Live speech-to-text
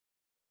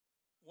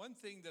One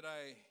thing that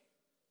I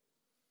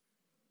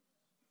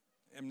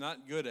am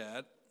not good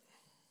at,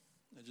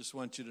 I just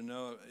want you to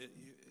know,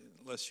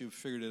 unless you've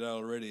figured it out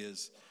already,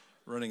 is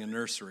running a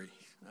nursery.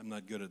 I'm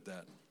not good at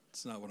that.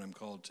 It's not what I'm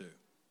called to.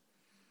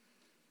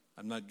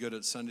 I'm not good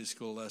at Sunday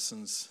school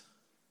lessons.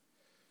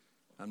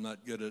 I'm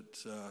not good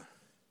at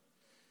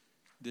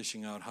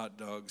dishing out hot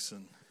dogs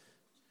and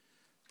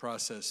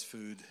processed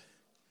food.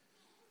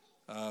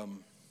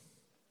 I'm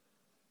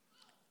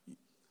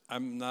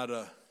not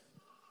a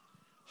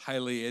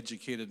highly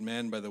educated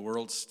man by the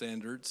world's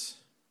standards.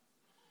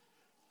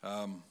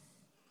 But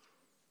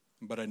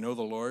I know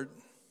the Lord,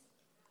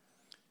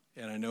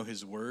 and I know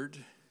His Word,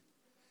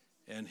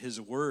 and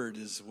His Word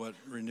is what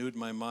renewed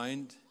my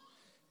mind,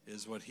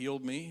 is what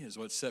healed me, is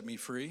what set me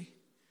free,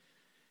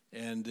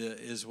 and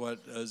is what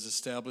is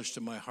established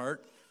in my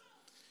heart.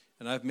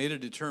 And I've made a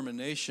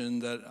determination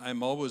that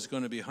I'm always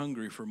going to be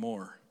hungry for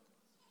more.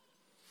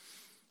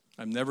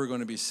 I'm never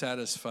going to be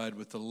satisfied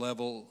with the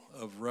level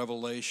of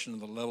revelation,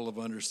 the level of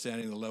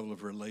understanding, the level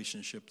of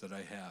relationship that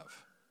I have.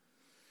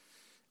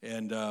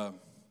 And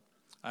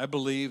I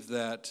believe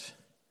that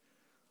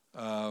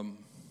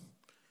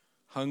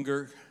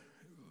hunger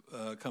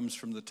comes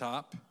from the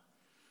top.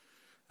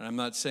 And I'm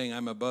not saying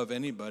I'm above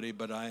anybody,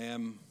 but I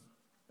am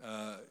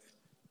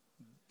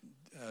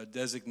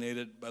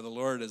designated by the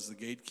Lord as the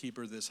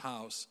gatekeeper of this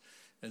house.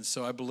 And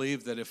so I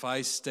believe that if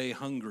I stay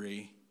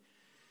hungry,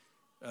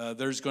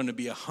 there's going to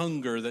be a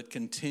hunger that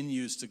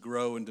continues to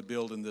grow and to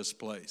build in this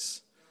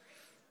place.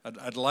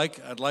 I'd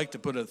like to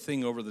put a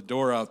thing over the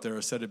door out there.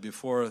 I said it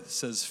before. It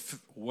says,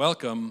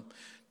 "Welcome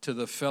to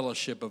the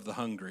fellowship of the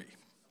hungry."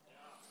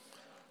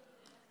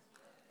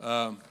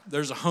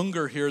 There's a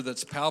hunger here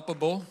that's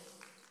palpable.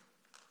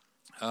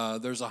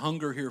 There's a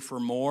hunger here for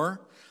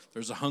more.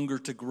 There's a hunger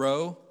to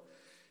grow.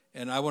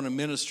 And I want to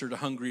minister to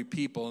hungry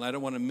people. And I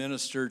don't want to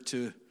minister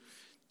to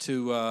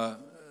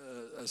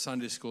a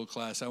Sunday school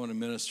class. I want to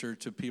minister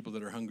to people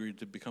that are hungry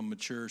to become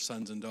mature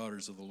sons and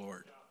daughters of the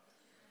Lord.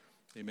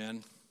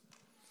 Amen.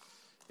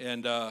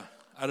 And I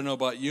don't know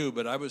about you,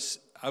 but I was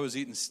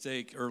eating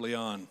steak early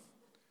on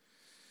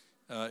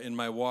in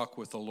my walk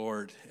with the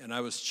Lord, and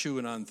I was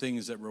chewing on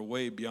things that were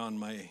way beyond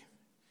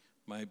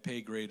my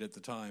pay grade at the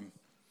time.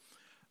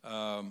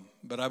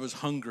 But I was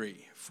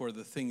hungry for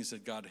the things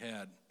that God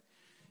had.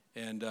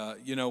 And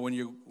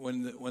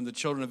when the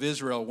children of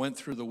Israel went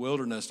through the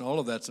wilderness, and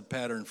all of that's a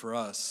pattern for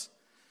us.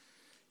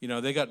 You know,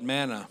 they got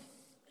manna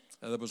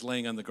that was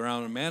laying on the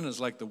ground, and manna is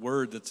like the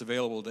word that's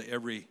available to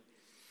every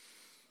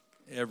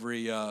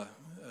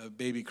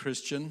baby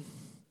Christian.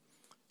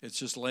 It's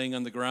just laying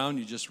on the ground.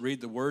 You just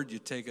read the word. You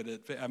take it.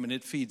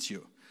 It feeds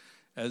you.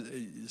 As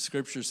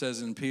Scripture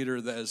says in Peter,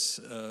 that as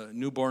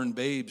newborn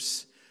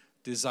babes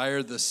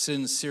desire the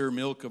sincere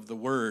milk of the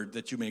word,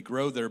 that you may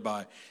grow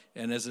thereby.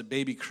 And as a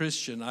baby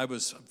Christian, I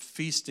was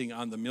feasting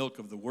on the milk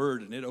of the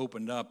word, and it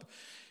opened up.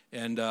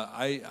 And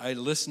I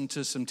listened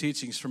to some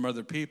teachings from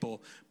other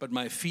people, but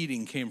my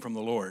feeding came from the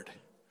Lord.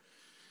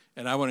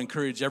 And I want to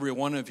encourage every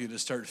one of you to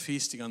start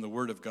feasting on the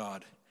Word of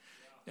God.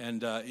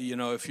 And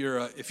if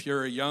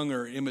you're a young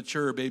or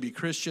immature baby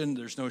Christian,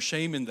 there's no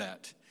shame in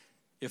that,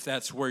 if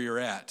that's where you're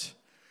at.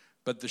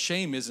 But the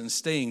shame isn't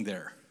staying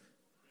there.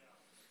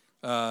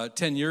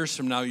 10 years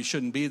from now, you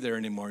shouldn't be there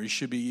anymore. You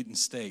should be eating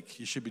steak.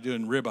 You should be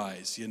doing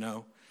ribeyes,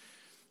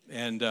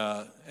 and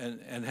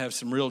have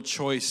some real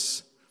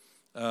choice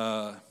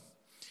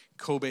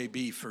Kobe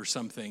beef or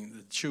something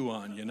to chew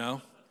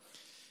on,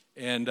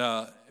 And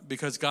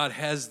because God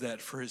has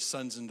that for His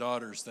sons and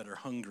daughters that are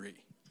hungry.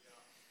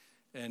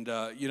 And,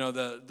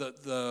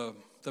 the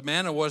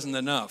manna wasn't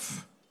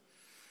enough.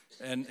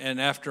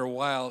 And after a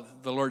while,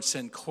 the Lord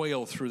sent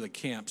quail through the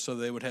camp so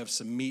they would have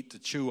some meat to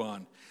chew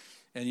on.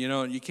 And,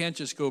 you can't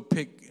just go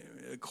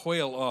pick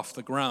quail off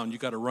the ground. You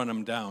got to run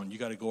them down. You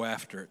got to go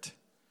after it.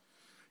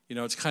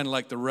 It's kind of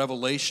like the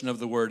revelation of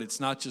the word. It's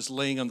not just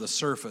laying on the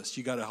surface.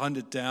 You got to hunt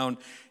it down.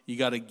 You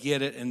got to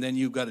get it, and then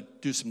you got to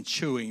do some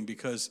chewing,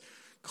 because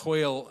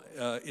quail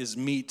is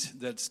meat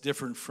that's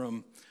different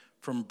from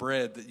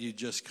bread that you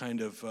just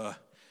kind of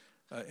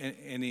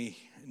any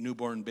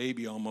newborn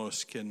baby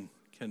almost can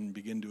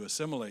begin to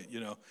assimilate.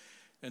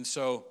 And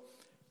so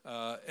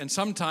and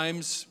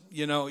sometimes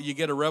you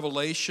get a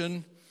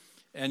revelation,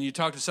 and you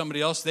talk to somebody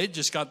else, they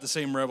just got the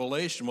same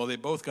revelation. Well, they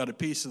both got a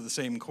piece of the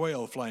same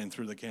quail flying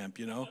through the camp,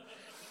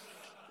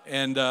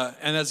 And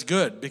that's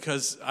good,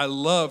 because I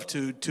love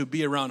to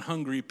be around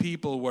hungry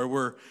people where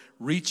we're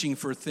reaching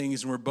for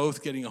things and we're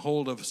both getting a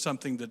hold of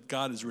something that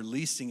God is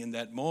releasing in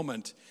that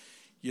moment,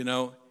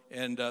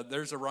 And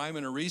there's a rhyme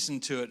and a reason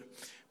to it.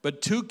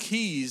 But 2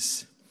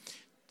 keys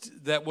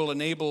that will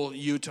enable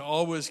you to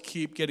always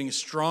keep getting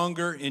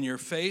stronger in your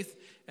faith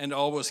and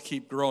always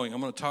keep growing.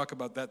 I'm going to talk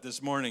about that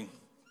this morning.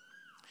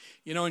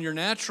 In your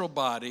natural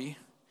body,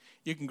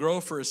 you can grow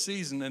for a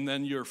season, and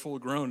then you're full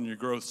grown and your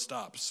growth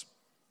stops.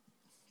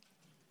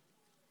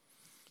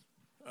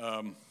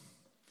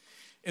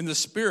 In the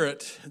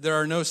spirit, there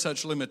are no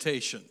such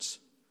limitations.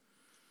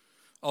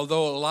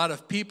 Although a lot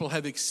of people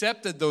have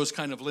accepted those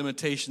kind of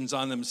limitations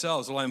on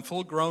themselves. Well, I'm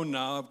full grown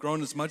now. I've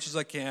grown as much as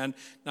I can.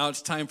 Now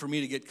it's time for me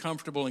to get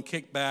comfortable and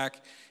kick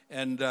back.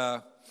 And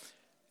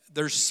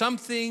there's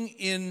something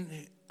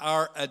in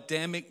our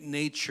Adamic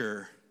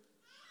nature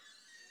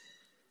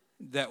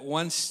that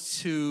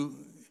wants to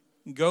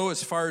go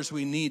as far as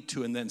we need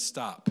to and then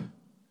stop.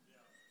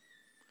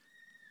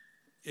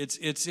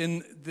 It's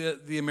in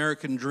the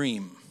American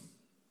dream.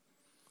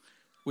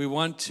 We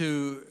want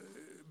to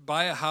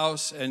buy a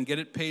house and get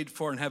it paid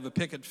for and have a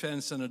picket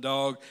fence and a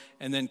dog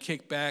and then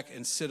kick back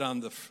and sit on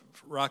the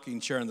rocking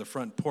chair on the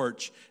front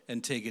porch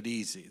and take it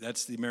easy.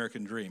 That's the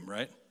American dream,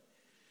 right?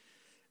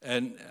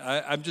 And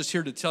I'm just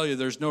here to tell you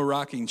there's no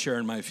rocking chair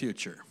in my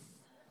future.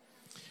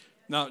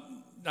 Now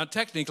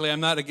technically,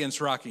 I'm not against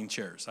rocking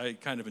chairs. I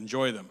kind of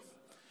enjoy them.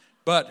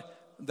 But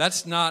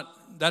that's not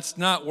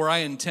where I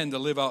intend to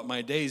live out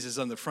my days, is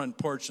on the front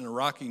porch in a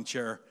rocking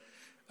chair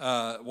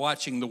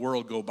watching the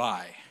world go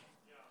by.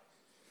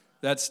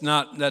 That's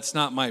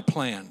not my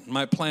plan.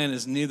 My plan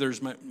is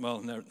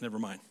never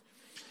mind.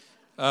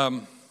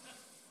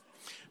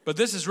 But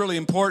this is really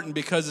important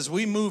because as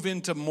we move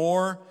into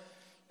more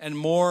and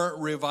more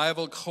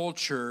revival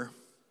culture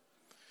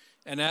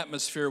and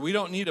atmosphere, we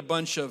don't need a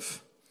bunch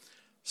of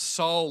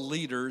Saul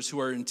leaders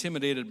who are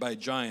intimidated by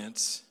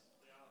giants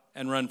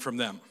and run from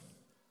them.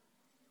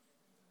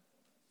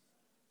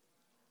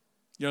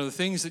 You know, the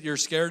things that you're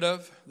scared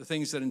of, the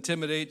things that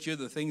intimidate you,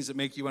 the things that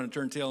make you want to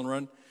turn tail and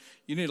run,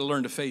 you need to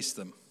learn to face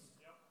them.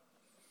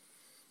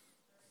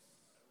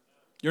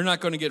 You're not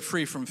going to get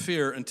free from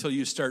fear until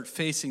you start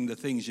facing the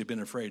things you've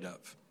been afraid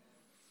of.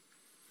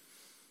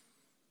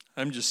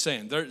 I'm just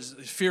saying,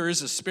 fear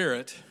is a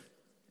spirit,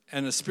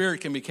 and the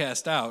spirit can be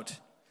cast out.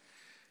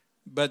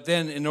 But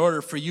then in order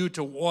for you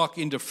to walk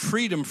into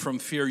freedom from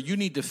fear, you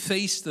need to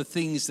face the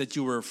things that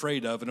you were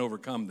afraid of and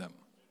overcome them.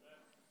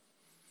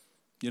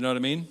 You know what I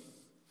mean?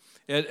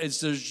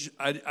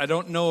 I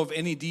don't know of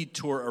any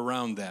detour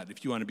around that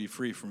if you want to be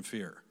free from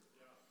fear.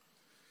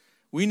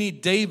 We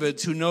need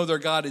Davids who know their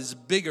God is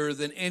bigger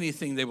than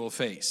anything they will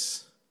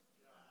face.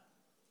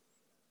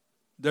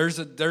 There's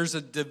a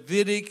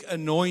Davidic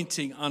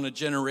anointing on a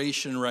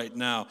generation right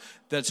now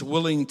that's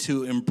willing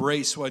to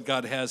embrace what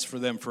God has for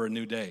them for a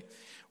new day.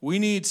 We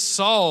need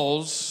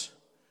Sauls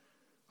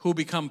who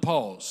become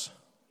Pauls.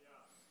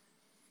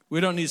 We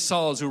don't need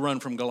Sauls who run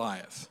from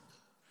Goliath.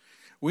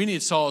 We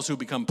need Sauls who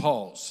become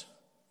Pauls,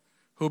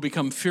 who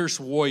become fierce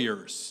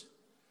warriors,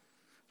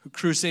 who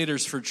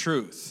crusaders for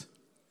truth.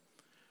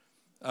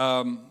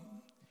 Let's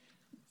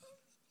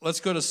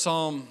go to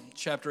Psalm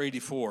chapter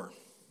 84.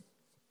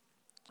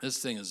 This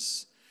thing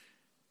has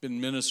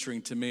been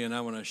ministering to me, and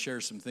I want to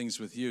share some things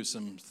with you,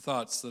 some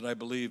thoughts that I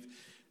believe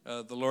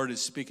the Lord is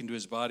speaking to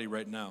his body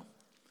right now.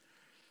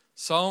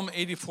 Psalm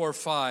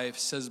 84:5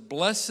 says,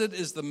 "Blessed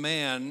is the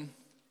man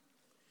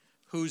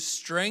whose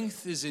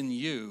strength is in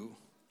you,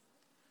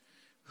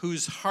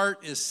 whose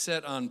heart is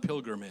set on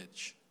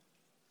pilgrimage."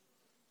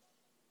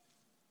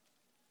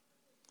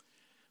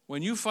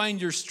 When you find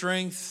your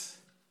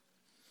strength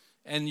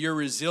and your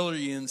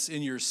resilience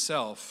in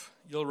yourself,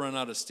 you'll run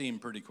out of steam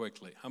pretty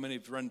quickly. How many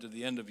have run to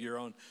the end of your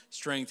own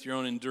strength, your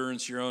own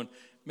endurance, your own,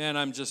 man,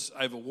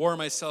 I've wore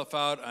myself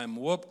out, I'm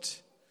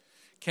whooped,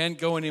 can't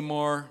go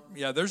anymore.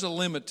 Yeah, there's a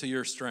limit to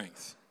your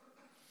strength.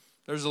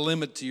 There's a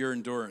limit to your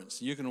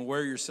endurance. You can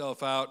wear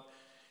yourself out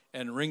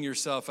and wring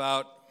yourself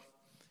out.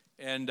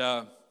 And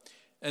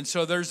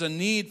so there's a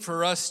need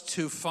for us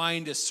to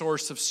find a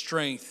source of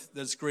strength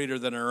that's greater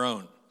than our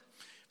own,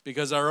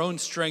 because our own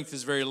strength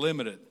is very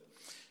limited.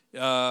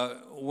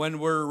 When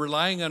we're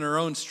relying on our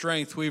own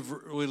strength, we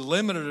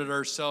limited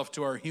ourselves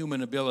to our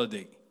human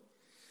ability.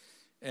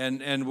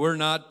 And we're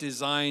not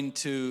designed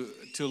to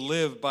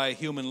live by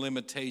human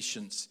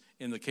limitations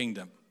in the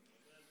kingdom.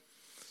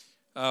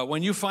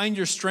 When you find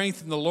your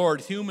strength in the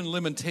Lord, human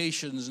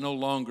limitations no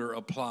longer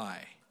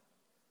apply.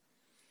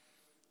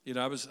 You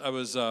know, I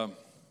was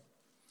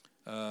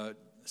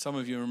some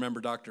of you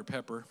remember Dr.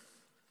 Pepper,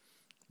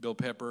 Bill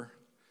Pepper.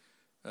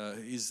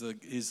 He's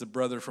the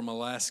brother from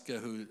Alaska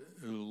who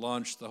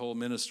launched the whole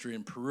ministry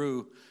in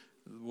Peru,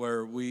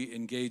 where we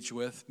engage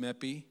with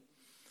MEPI.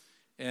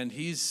 And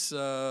he's,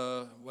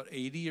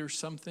 80 or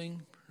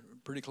something?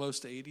 Pretty close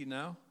to 80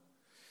 now.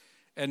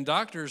 And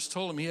doctors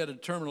told him he had a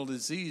terminal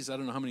disease, I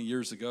don't know how many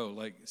years ago,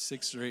 like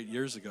 6 or 8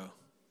 years ago.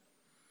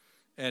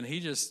 And he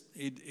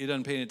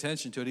doesn't pay any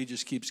attention to it. He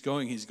just keeps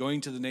going. He's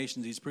going to the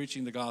nations. He's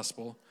preaching the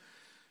gospel.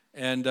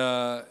 And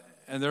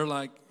they're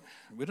like,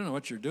 we don't know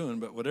what you're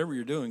doing, but whatever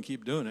you're doing,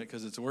 keep doing it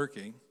because it's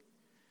working.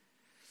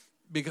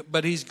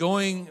 But he's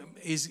going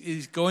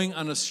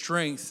on a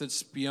strength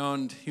that's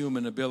beyond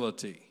human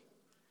ability.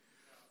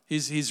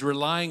 He's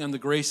relying on the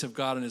grace of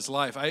God in his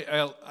life.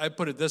 I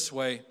put it this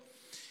way,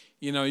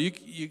 you know,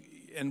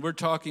 and we're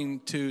talking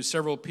to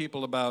several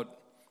people about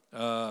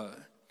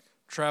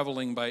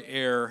traveling by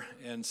air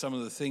and some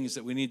of the things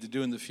that we need to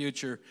do in the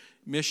future,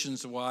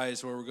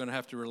 missions-wise, where we're going to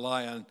have to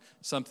rely on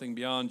something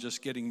beyond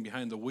just getting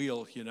behind the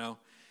wheel, you know.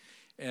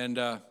 And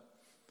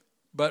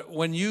but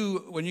when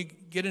you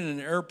get in an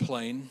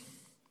airplane,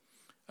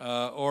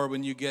 or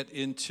when you get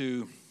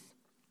into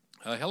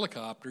a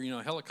helicopter,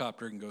 a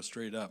helicopter can go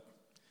straight up.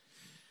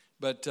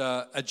 But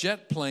a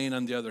jet plane,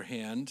 on the other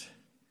hand,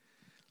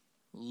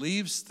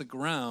 leaves the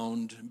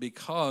ground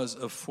because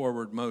of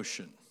forward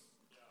motion.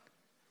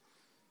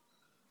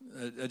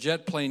 A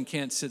jet plane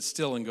can't sit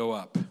still and go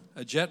up.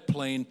 A jet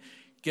plane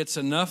gets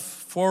enough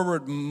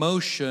forward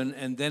motion,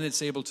 and then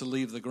it's able to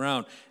leave the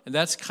ground. And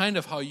that's kind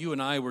of how you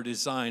and I were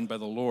designed by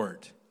the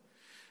Lord.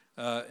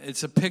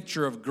 It's a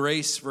picture of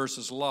grace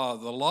versus law.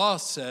 The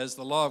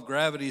law of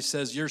gravity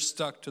says you're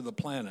stuck to the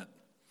planet.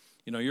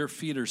 Your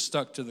feet are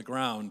stuck to the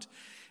ground,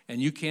 and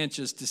you can't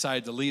just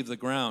decide to leave the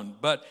ground.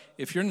 But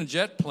if you're in a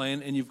jet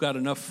plane and you've got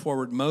enough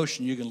forward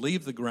motion, you can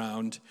leave the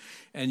ground,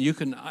 and you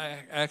can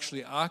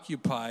actually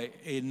occupy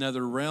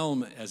another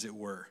realm, as it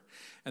were.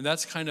 And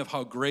that's kind of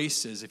how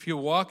grace is. If you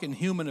walk in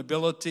human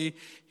ability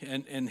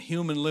and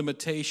human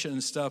limitation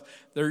and stuff,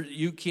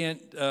 you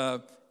can't.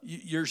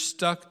 You're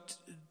stuck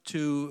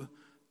to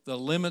the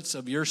limits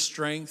of your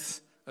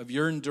strength, of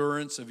your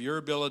endurance, of your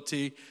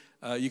ability.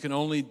 You can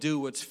only do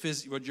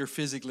what you're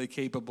physically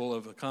capable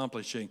of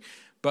accomplishing.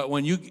 But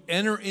when you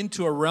enter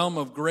into a realm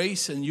of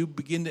grace and you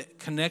begin to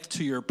connect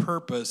to your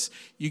purpose,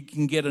 you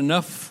can get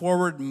enough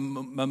forward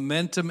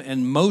momentum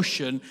and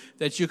motion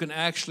that you can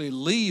actually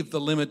leave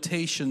the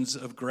limitations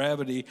of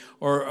gravity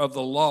or of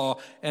the law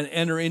and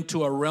enter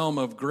into a realm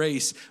of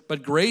grace.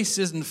 But grace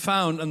isn't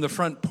found on the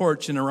front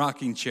porch in a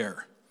rocking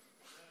chair.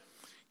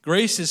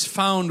 Grace is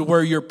found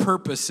where your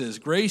purpose is.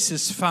 Grace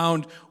is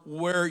found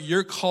where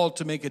you're called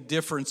to make a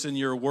difference in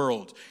your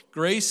world.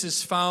 Grace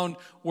is found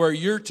where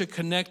you're to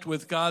connect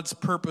with God's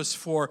purpose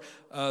for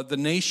the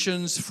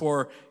nations,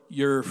 for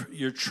your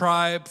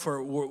tribe,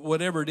 for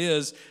whatever it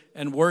is,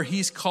 and where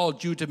He's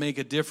called you to make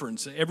a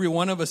difference. Every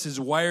one of us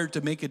is wired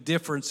to make a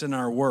difference in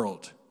our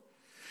world.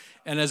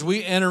 And as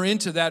we enter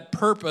into that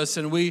purpose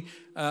and we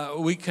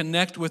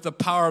connect with the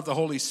power of the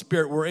Holy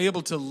Spirit, we're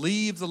able to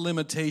leave the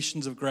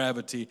limitations of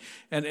gravity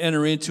and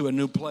enter into a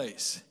new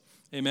place.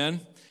 Amen?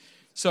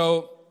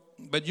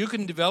 But you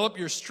can develop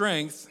your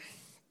strength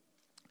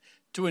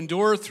to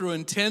endure through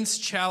intense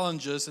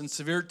challenges and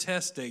severe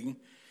testing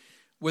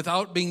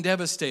without being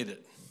devastated.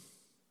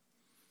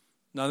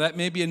 Now, that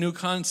may be a new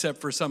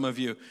concept for some of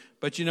you,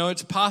 but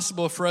it's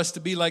possible for us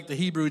to be like the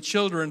Hebrew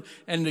children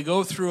and to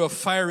go through a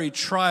fiery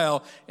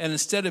trial, and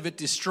instead of it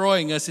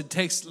destroying us, it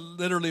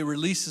literally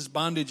releases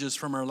bondages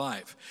from our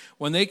life.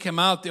 When they came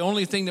out, the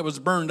only thing that was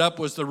burned up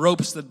was the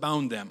ropes that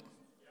bound them.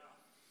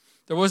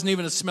 There wasn't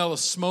even a smell of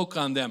smoke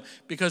on them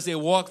because they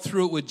walked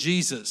through it with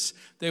Jesus.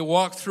 They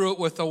walked through it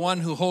with the one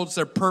who holds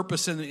their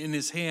purpose in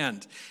His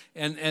hand.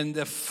 And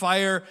the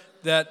fire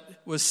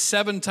that was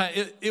 7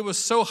 times, it was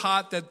so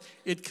hot that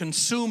it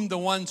consumed the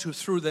ones who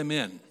threw them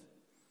in.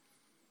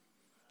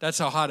 That's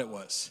how hot it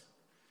was.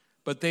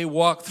 But they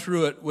walked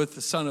through it with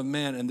the Son of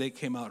Man, and they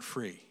came out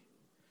free.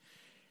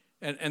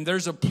 And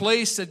there's a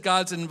place that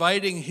God's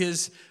inviting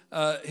His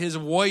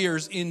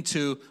warriors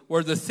into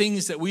where the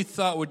things that we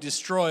thought would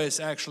destroy us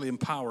actually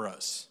empower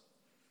us.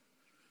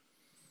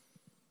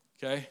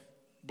 Okay?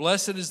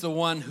 Blessed is the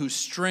one whose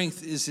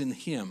strength is in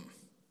Him.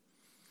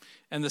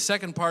 And the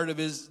second part of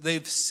it is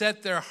they've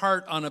set their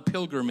heart on a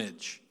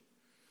pilgrimage.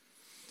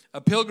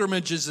 A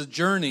pilgrimage is a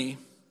journey.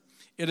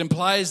 It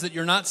implies that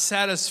you're not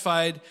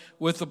satisfied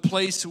with the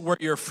place where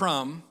you're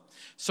from,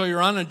 so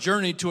you're on a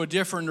journey to a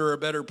different or a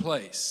better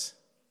place.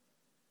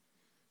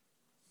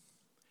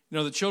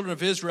 The children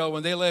of Israel,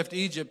 when they left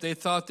Egypt, they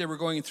thought they were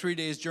going a 3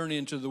 days journey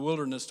into the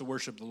wilderness to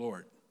worship the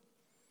Lord.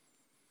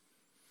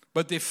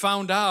 But they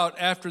found out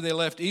after they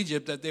left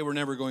Egypt that they were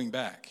never going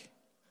back.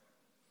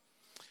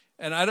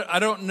 And I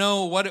don't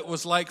know what it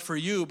was like for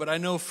you, but I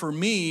know for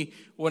me,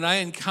 when I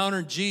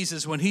encountered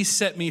Jesus, when He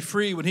set me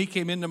free, when He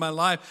came into my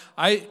life,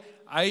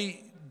 I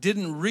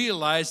didn't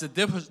realize that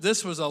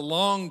this was a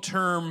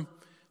long-term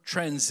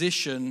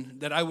transition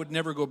that I would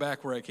never go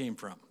back where I came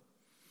from.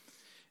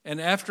 And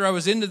after I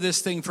was into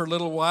this thing for a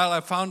little while,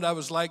 I found I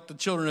was like the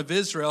children of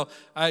Israel.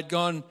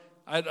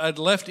 I'd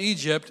left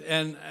Egypt,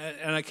 and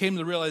I came to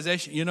the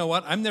realization, you know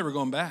what? I'm never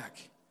going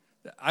back.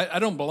 I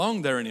don't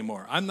belong there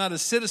anymore. I'm not a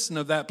citizen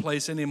of that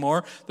place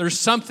anymore. There's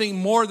something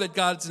more that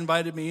God's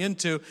invited me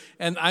into,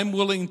 and I'm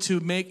willing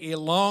to make a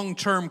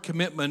long-term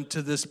commitment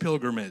to this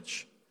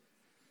pilgrimage.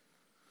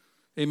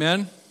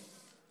 Amen?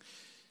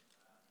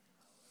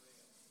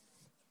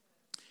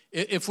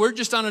 If we're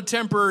just on a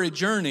temporary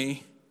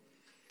journey,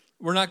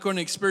 we're not going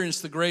to experience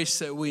the grace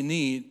that we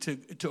need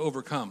to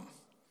overcome.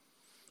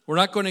 We're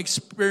not going to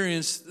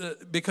experience,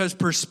 because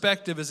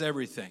perspective is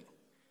everything.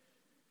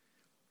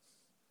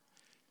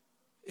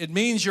 It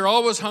means you're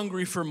always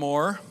hungry for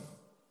more.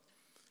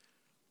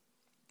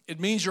 It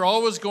means you're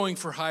always going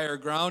for higher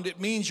ground. It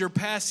means you're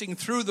passing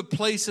through the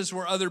places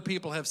where other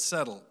people have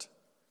settled.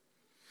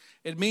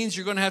 It means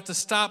you're going to have to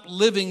stop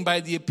living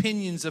by the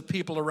opinions of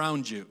people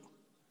around you.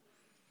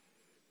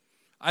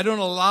 I don't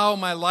allow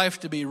my life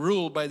to be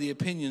ruled by the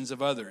opinions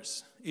of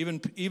others,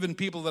 even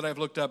people that I've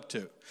looked up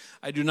to.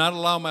 I do not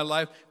allow my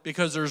life,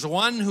 because there's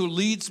one who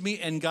leads me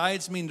and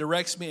guides me and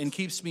directs me and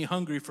keeps me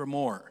hungry for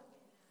more.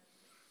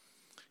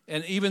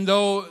 And even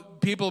though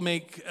people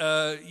may,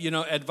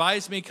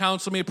 advise me,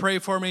 counsel me, pray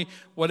for me,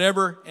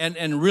 whatever,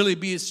 and really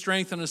be a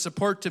strength and a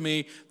support to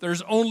me,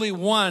 there's only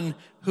one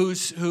who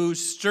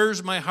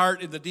stirs my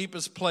heart in the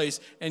deepest place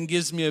and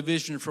gives me a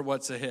vision for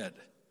what's ahead.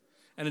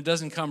 And it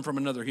doesn't come from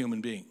another human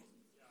being.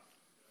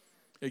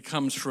 It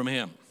comes from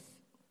him.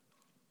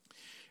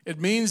 It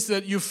means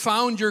that you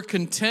found your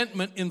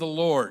contentment in the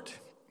Lord,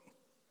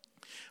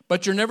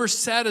 but you're never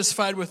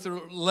satisfied with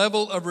the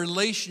level of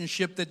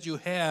relationship that you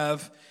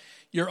have.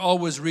 You're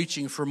always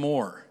reaching for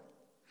more.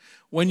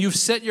 When you've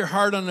set your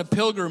heart on a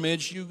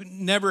pilgrimage, you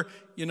never,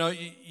 you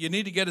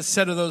need to get a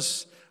set of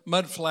those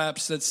mud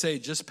flaps that say,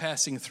 just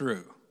passing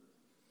through.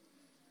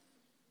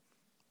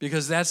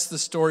 Because that's the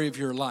story of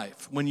your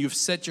life. When you've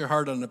set your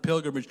heart on a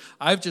pilgrimage,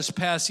 I'm just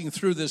passing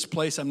through this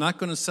place. I'm not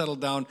going to settle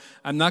down.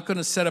 I'm not going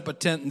to set up a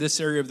tent in this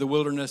area of the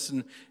wilderness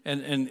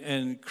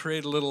and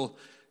create a little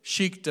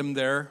sheikdom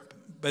there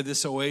by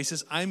this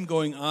oasis. I'm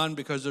going on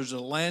because there's a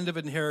land of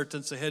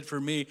inheritance ahead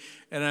for me,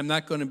 and I'm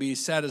not going to be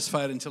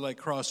satisfied until I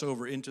cross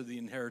over into the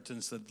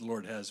inheritance that the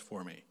Lord has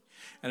for me.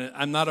 And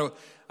I don't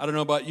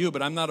know about you,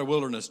 but I'm not a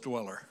wilderness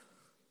dweller.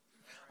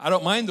 I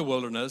don't mind the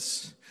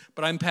wilderness,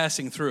 but I'm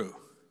passing through.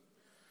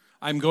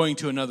 I'm going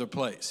to another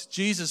place.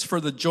 Jesus,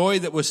 for the joy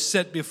that was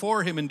set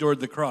before him, endured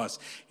the cross.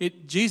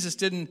 Jesus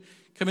didn't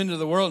come into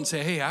the world and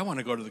say, hey, I want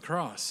to go to the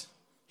cross.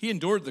 He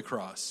endured the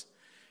cross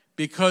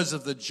because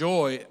of the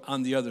joy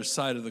on the other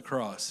side of the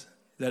cross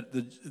that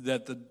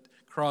the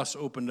cross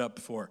opened up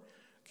for.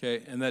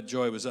 Okay, and that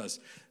joy was us.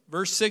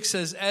 Verse 6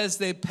 says, as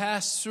they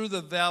pass through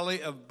the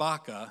valley of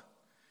Baca,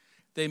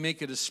 they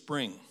make it a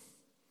spring.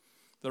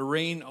 The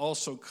rain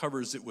also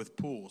covers it with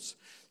pools.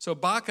 So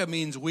Baca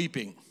means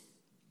weeping.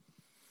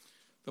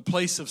 The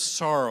place of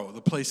sorrow,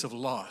 the place of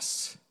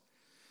loss.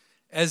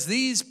 As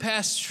these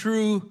pass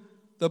through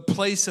the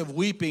place of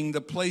weeping,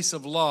 the place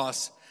of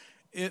loss,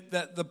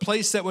 the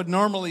place that would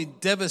normally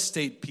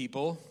devastate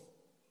people,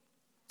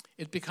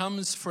 it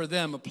becomes for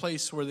them a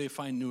place where they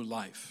find new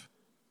life.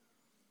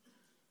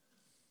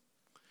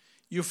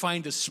 You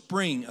find a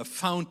spring, a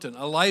fountain,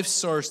 a life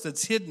source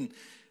that's hidden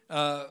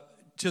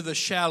to the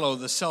shallow,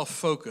 the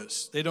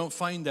self-focused. They don't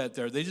find that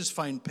there. They just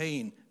find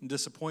pain and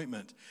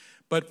disappointment.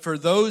 But for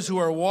those who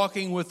are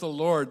walking with the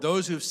Lord,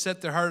 those who've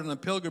set their heart on a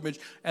pilgrimage,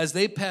 as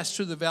they pass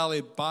through the valley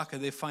of Baca,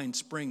 they find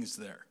springs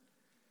there.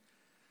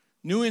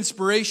 New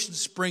inspiration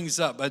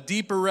springs up. A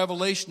deeper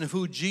revelation of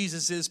who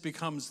Jesus is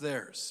becomes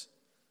theirs.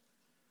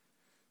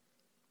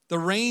 The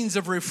rains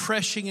of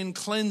refreshing and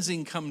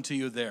cleansing come to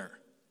you there.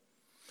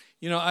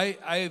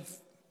 I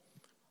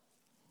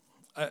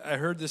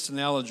heard this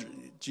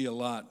analogy a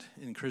lot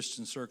in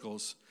Christian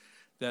circles,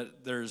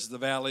 that there's the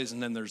valleys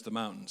and then there's the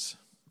mountains,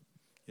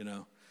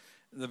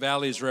 The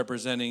valleys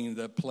representing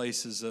the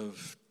places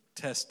of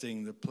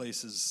testing, the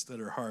places that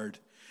are hard,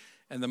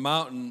 and the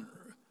mountain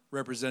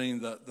representing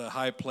the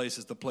high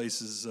places, the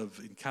places of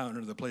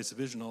encounter, the place of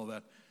vision, all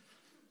that.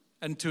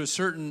 And to a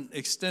certain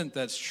extent,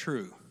 that's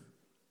true.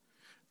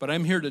 But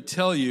I'm here to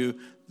tell you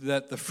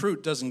that the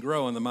fruit doesn't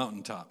grow on the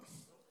mountaintop.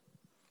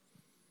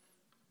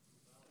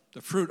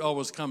 The fruit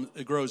always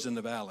grows in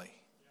the valley.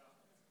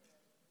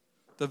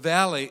 The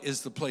valley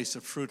is the place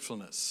of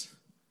fruitfulness.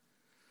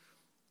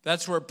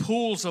 That's where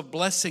pools of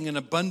blessing and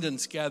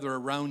abundance gather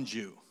around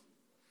you.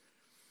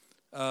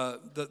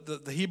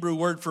 The Hebrew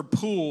word for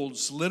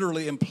pools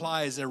literally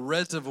implies a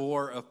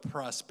reservoir of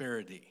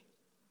prosperity,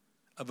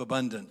 of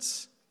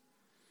abundance.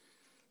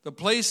 The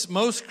place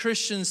most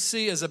Christians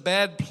see as a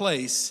bad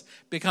place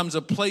becomes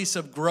a place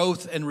of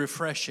growth and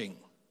refreshing.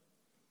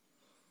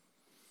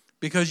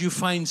 Because you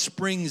find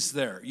springs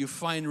there, you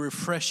find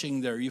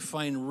refreshing there, you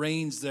find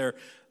rains there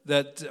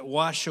that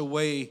wash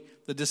away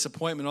the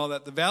disappointment, all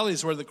that. The valley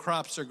is where the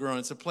crops are grown.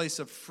 It's a place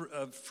of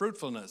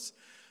fruitfulness.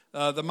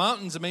 The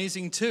mountain's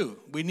amazing too.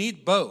 We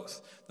need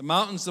both. The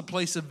mountain's the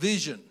place of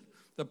vision,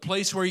 the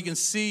place where you can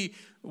see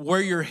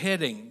where you're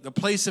heading, the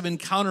place of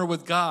encounter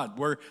with God,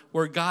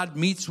 where God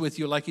meets with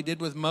you like he did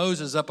with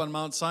Moses up on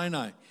Mount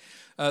Sinai.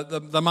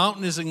 The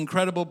mountain is an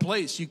incredible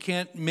place. You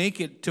can't make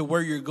it to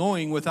where you're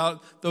going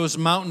without those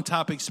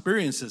mountaintop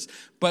experiences.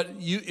 But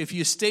if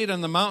you stayed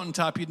on the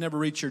mountaintop, you'd never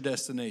reach your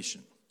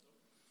destination.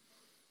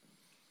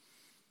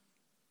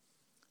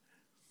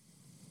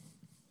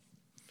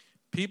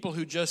 People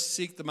who just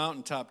seek the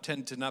mountaintop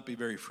tend to not be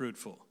very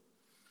fruitful.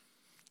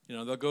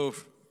 They'll go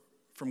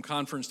from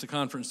conference to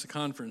conference to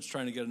conference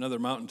trying to get another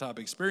mountaintop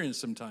experience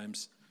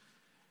sometimes.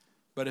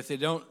 But if they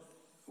don't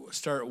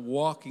start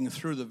walking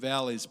through the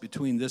valleys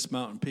between this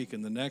mountain peak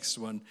and the next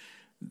one,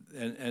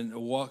 and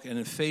walk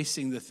and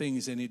facing the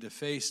things they need to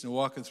face and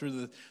walking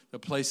through the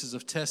places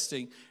of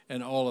testing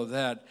and all of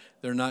that,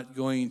 they're not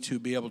going to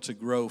be able to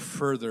grow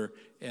further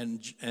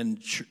and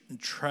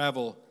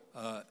travel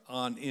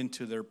on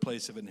into their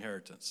place of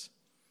inheritance.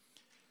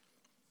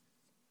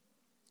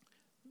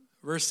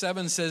 Verse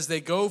 7 says, they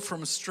go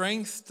from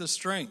strength to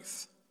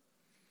strength.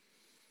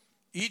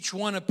 Each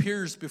one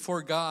appears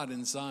before God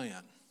in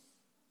Zion.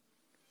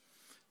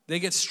 They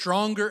get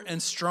stronger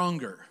and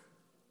stronger.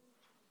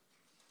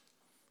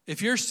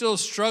 If you're still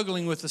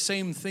struggling with the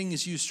same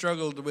things you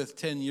struggled with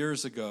 10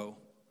 years ago,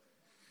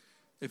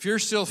 if you're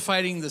still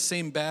fighting the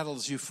same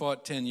battles you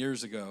fought 10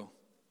 years ago,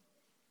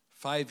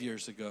 5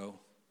 years ago,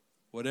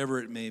 whatever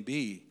it may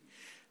be,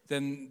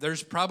 then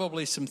there's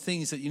probably some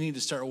things that you need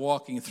to start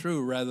walking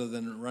through rather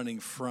than running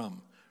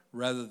from,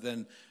 rather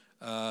than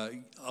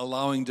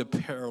allowing to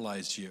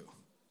paralyze you.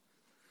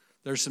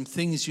 There's some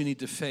things you need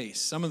to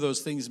face. Some of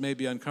those things may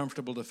be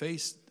uncomfortable to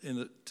face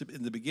in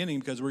the beginning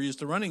because we're used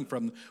to running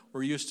from them.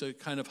 We're used to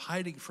kind of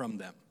hiding from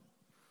them.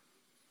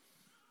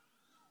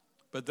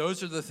 But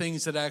those are the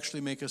things that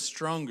actually make us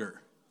stronger.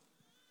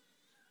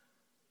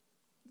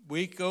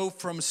 We go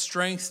from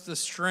strength to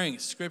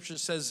strength. Scripture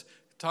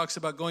talks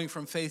about going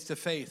from faith to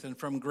faith and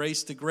from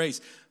grace to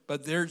grace.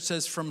 But there it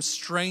says from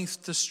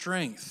strength to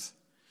strength.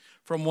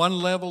 From one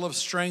level of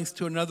strength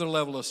to another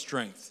level of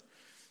strength.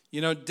 You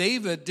know,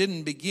 David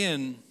didn't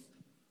begin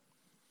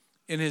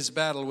in his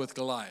battle with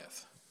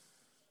Goliath.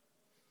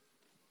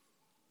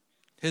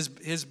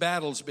 His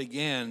battles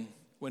began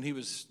when he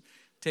was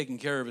taking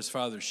care of his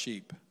father's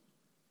sheep.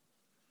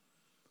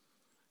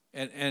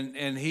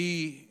 And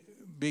he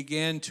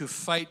began to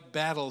fight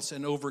battles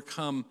and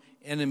overcome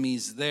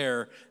enemies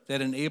there that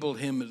enabled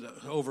him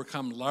to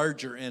overcome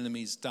larger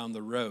enemies down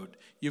the road.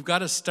 You've got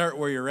to start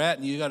where you're at,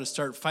 and you've got to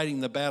start fighting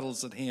the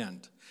battles at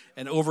hand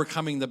and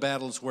overcoming the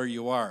battles where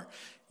you are.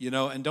 You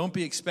know, and don't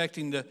be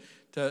expecting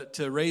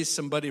to raise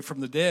somebody from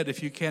the dead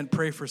if you can't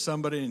pray for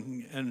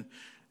somebody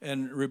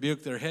and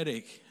rebuke their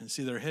headache and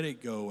see their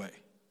headache go away.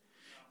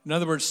 In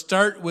other words,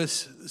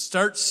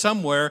 start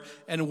somewhere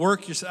and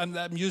work yourself.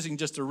 I'm using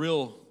just a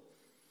real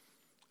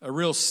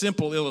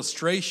simple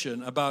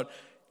illustration about,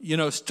 you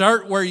know,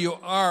 start where you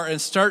are and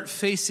start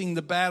facing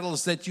the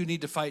battles that you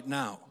need to fight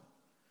now,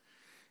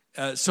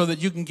 so that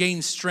you can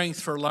gain strength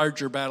for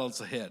larger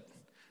battles ahead.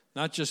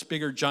 Not just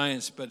bigger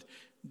giants, but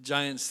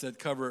giants that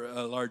cover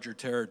a larger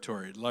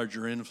territory,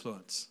 larger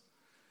influence.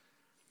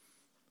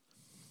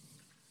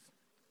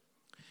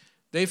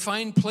 They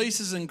find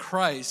places in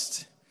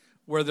Christ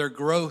where their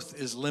growth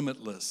is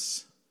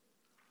limitless.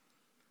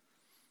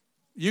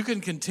 You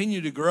can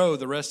continue to grow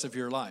the rest of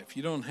your life.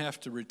 You don't have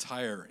to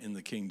retire in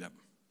the kingdom.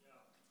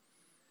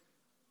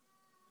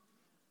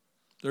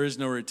 There is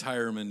no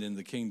retirement in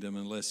the kingdom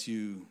unless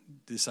you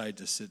decide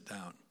to sit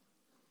down.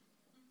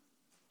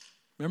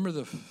 Remember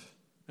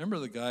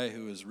the guy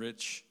who was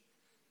rich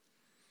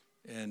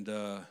and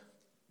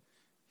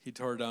he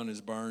tore down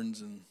his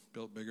barns and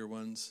built bigger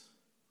ones?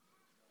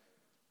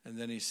 And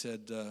then he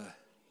said,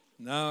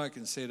 now I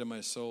can say to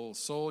my soul,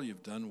 soul,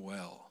 you've done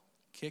well.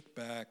 Kick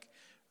back,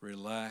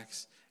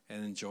 relax,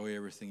 and enjoy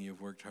everything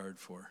you've worked hard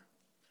for.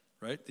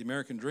 Right? The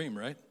American dream,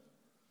 right?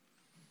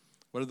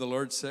 What did the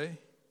Lord say?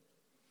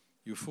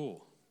 You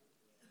fool.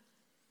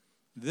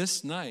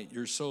 This night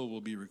your soul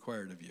will be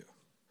required of you.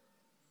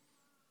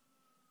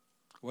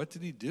 What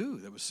did he do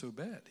that was so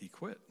bad? He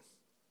quit.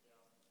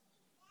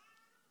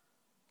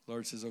 The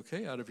Lord says,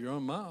 okay, out of your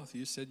own mouth,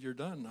 you said you're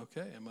done.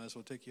 Okay, I might as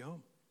well take you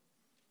home.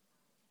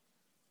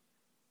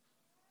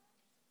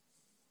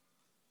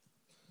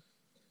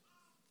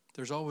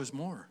 There's always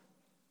more.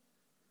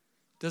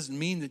 Doesn't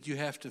mean that you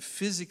have to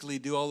physically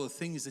do all the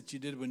things that you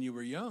did when you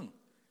were young.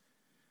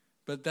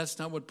 But that's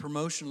not what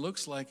promotion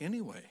looks like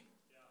anyway.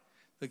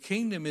 The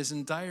kingdom is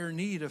in dire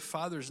need of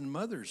fathers and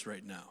mothers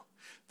right now.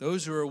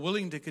 Those who are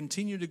willing to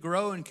continue to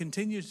grow and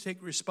continue to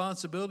take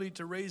responsibility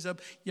to raise up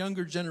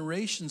younger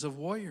generations of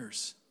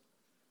warriors.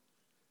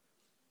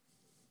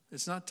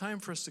 It's not time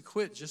for us to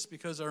quit just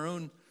because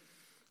our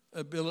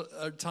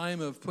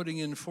time of putting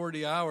in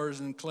 40 hours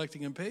and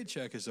collecting a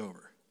paycheck is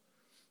over.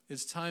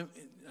 It's time,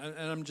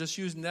 and I'm just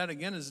using that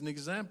again as an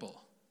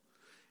example.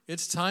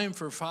 It's time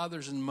for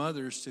fathers and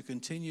mothers to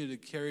continue to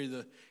carry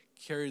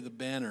the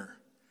banner,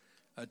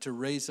 to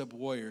raise up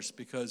warriors,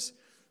 because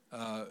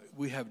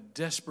we have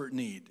desperate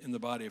need in the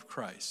body of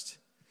Christ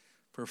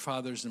for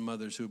fathers and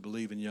mothers who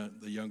believe in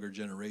the younger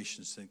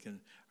generations and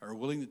are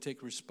willing to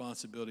take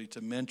responsibility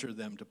to mentor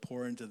them, to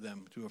pour into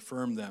them, to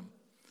affirm them.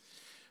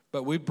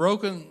 But we've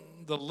broken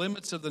the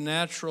limits of the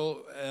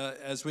natural.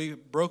 As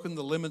we've broken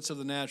the limits of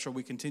the natural,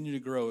 we continue to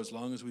grow as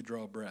long as we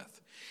draw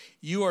breath.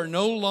 You are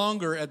no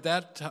longer at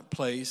that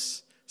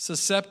place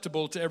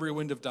susceptible to every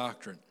wind of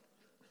doctrine.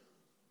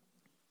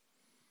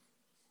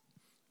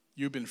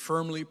 You've been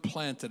firmly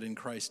planted in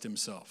Christ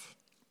himself.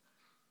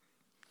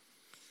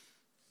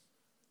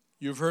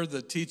 You've heard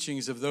the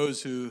teachings of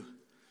those who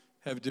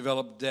have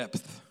developed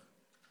depth.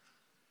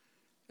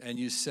 And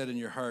you said in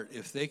your heart,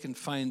 if they can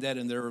find that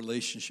in their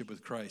relationship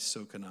with Christ,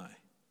 so can I.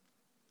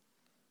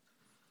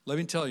 Let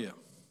me tell you,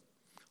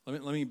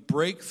 let me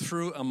break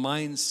through a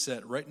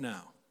mindset right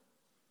now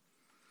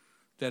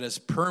that has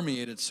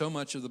permeated so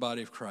much of the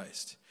body of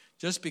Christ.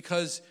 Just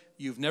because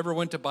you've never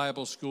went to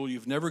Bible school,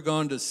 you've never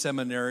gone to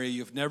seminary,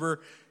 you've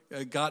never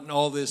gotten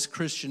all this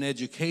Christian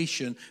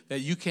education,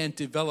 that you can't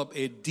develop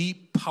a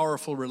deep,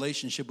 powerful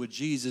relationship with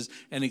Jesus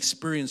and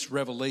experience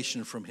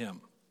revelation from him.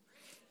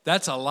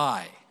 That's a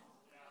lie.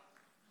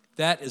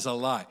 That is a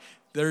lie.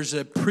 There's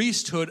a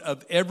priesthood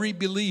of every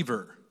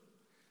believer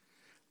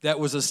that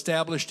was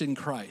established in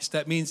Christ.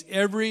 That means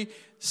every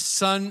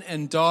son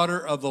and daughter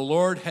of the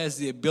Lord has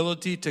the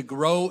ability to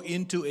grow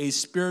into a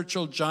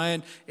spiritual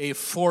giant, a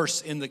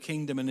force in the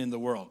kingdom and in the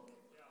world.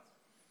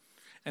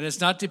 And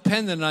it's not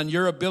dependent on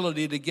your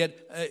ability to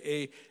get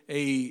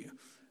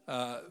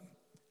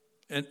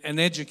an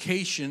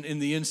education in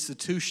the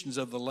institutions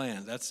of the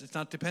land. It's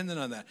not dependent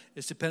on that.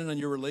 It's dependent on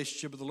your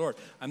relationship with the Lord.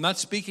 I'm not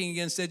speaking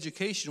against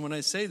education when I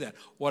say that.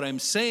 What I'm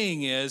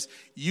saying is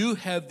you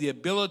have the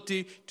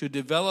ability to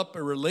develop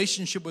a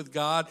relationship with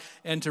God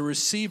and to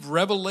receive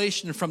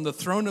revelation from the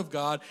throne of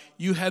God.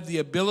 You have the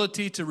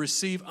ability to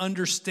receive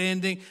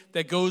understanding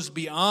that goes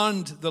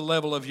beyond the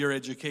level of your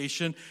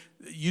education.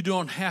 You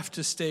don't have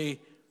to stay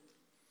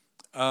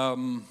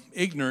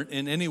ignorant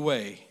in any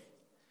way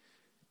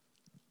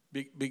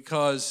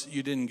because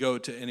you didn't go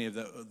to any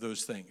of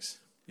those things.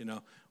 You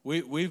know,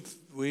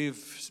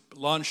 we've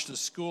launched a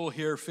school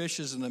here. Fish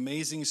is an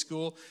amazing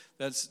school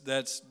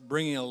that's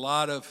bringing a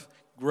lot of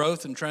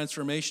growth and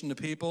transformation to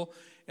people,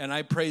 and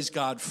I praise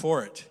God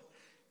for it.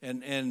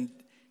 And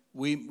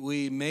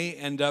we may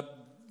end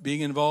up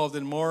being involved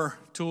in more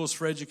tools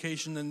for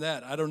education than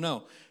that. I don't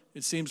know.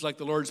 It seems like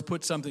the Lord's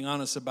put something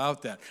on us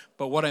about that.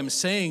 But what I'm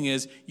saying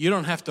is you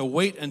don't have to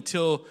wait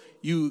until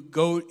you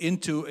go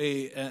into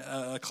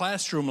a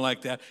classroom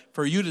like that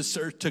for you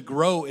to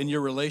grow in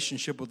your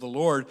relationship with the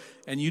Lord.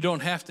 And you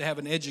don't have to have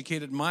an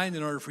educated mind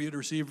in order for you to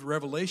receive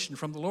revelation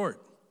from the Lord.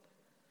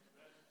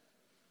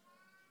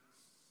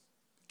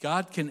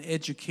 God can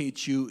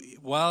educate you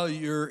while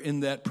you're in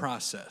that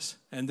process.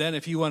 And then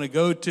if you want to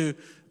go to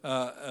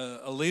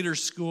a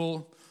leader's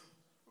school,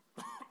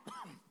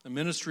 a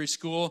ministry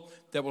school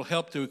that will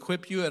help to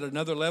equip you at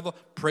another level,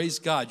 praise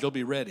God, you'll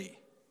be ready.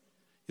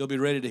 You'll be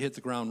ready to hit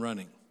the ground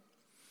running.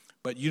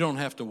 But you don't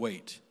have to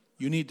wait.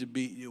 You need to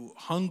be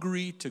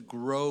hungry to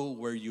grow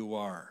where you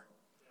are.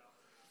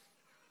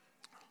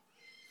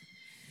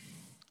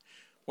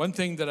 One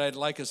thing that I'd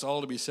like us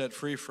all to be set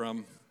free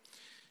from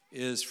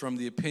is from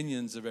the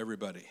opinions of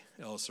everybody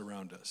else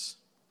around us.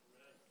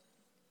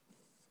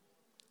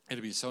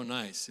 It'd be so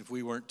nice if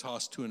we weren't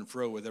tossed to and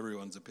fro with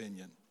everyone's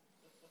opinion.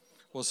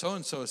 Well,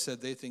 so-and-so said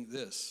they think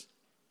this.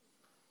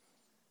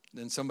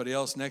 Then somebody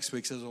else next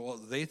week says, well,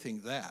 they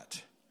think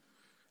that.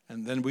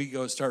 And then we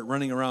go start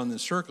running around in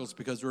circles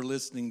because we're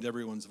listening to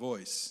everyone's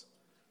voice.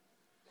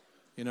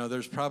 You know,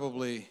 there's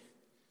probably,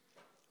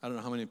 I don't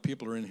know how many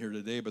people are in here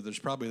today, but there's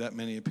probably that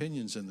many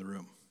opinions in the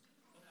room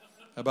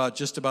about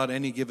just about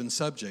any given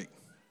subject.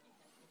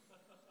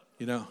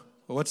 You know,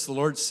 well, what's the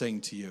Lord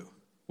saying to you?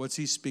 What's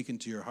he speaking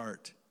to your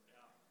heart?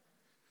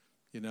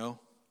 You know?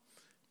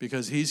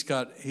 Because he's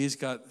got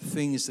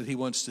things that he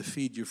wants to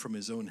feed you from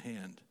his own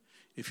hand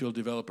if you'll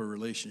develop a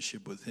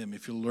relationship with him,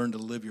 if you'll learn to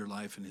live your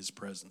life in his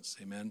presence.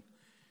 Amen?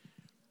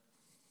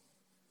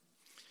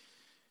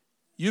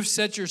 You've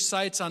set your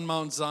sights on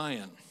Mount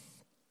Zion,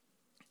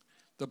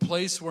 the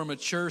place where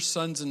mature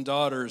sons and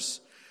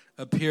daughters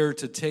appear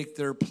to take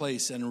their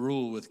place and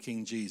rule with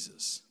King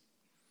Jesus.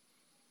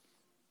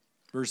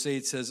 Verse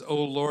 8 says, O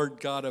Lord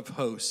God of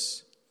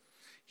hosts,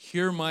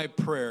 hear my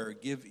prayer,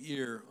 give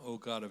ear, O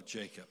God of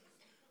Jacob.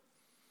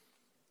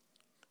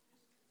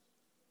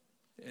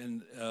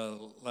 And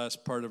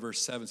last part of verse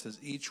 7 says,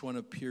 each one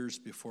appears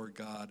before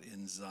God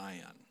in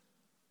Zion.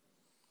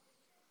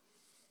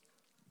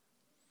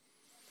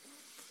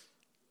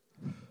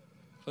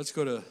 Let's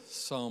go to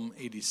Psalm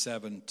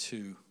 87,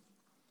 2.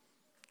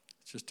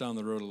 It's just down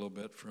the road a little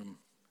bit from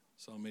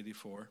Psalm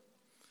 84.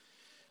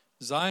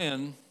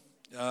 Zion,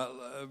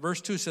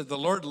 verse 2 said, the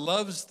Lord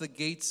loves the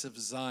gates of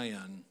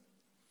Zion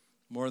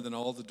more than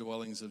all the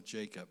dwellings of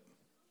Jacob.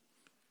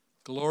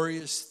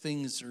 Glorious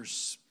things are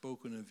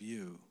spoken of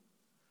you,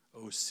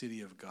 O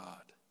city of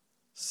God,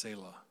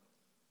 Selah.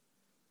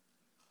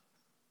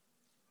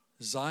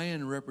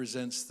 Zion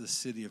represents the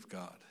city of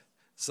God.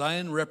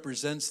 Zion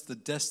represents the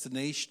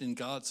destination in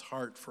God's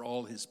heart for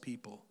all his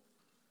people.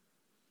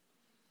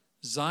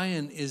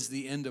 Zion is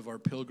the end of our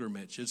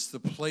pilgrimage. It's the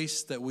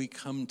place that we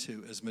come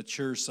to as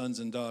mature sons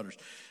and daughters.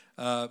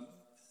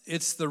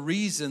 It's the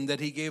reason that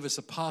he gave us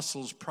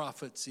apostles,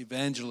 prophets,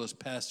 evangelists,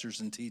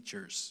 pastors, and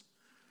teachers.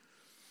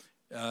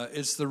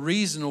 It's the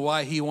reason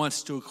why he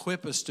wants to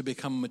equip us to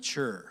become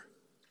mature.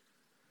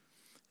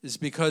 It's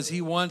because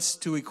he wants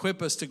to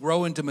equip us to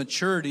grow into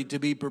maturity, to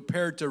be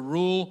prepared to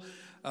rule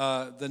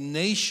the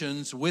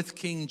nations with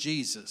King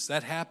Jesus.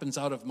 That happens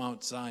out of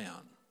Mount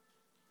Zion.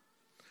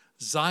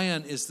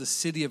 Zion is the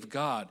city of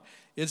God.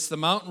 It's the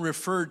mountain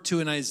referred to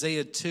in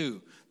Isaiah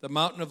 2, the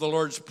mountain of the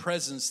Lord's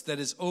presence that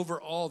is over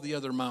all the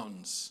other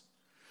mountains.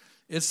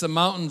 It's the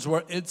mountain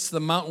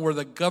where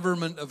the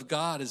government of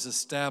God is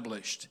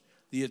established.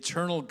 The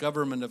eternal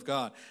government of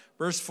God.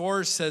 Verse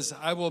 4 says,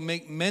 I will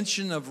make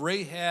mention of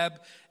Rahab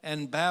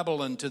and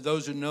Babylon to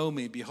those who know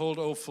me. Behold,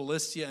 O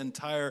Philistia and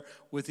Tyre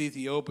with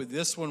Ethiopia.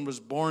 This one was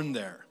born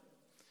there.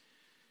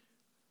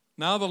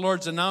 Now the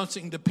Lord's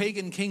announcing to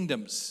pagan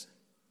kingdoms,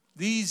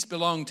 these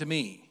belong to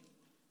me.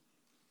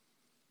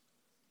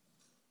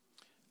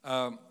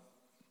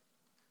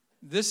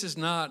 This is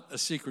not a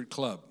secret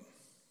club.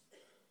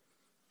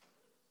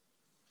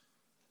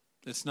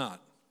 It's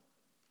not.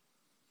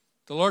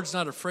 The Lord's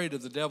not afraid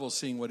of the devil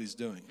seeing what he's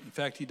doing. In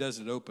fact, he does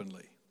it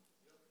openly.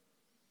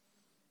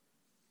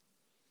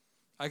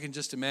 I can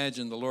just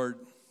imagine the Lord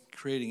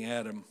creating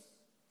Adam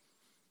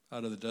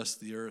out of the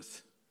dust of the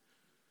earth,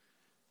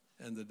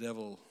 and the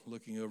devil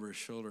looking over his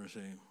shoulder and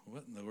saying,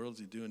 what in the world is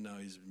he doing now?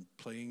 He's been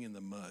playing in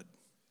the mud.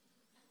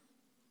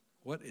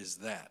 What is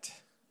that?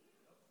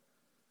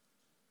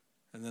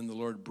 And then the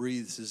Lord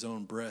breathes his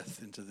own breath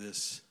into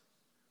this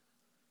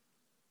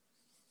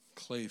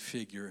clay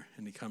figure,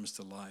 and he comes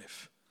to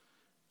life.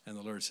 And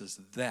the Lord says,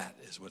 that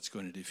is what's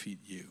going to defeat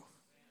you.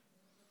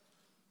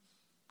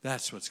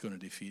 That's what's going to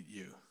defeat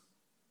you.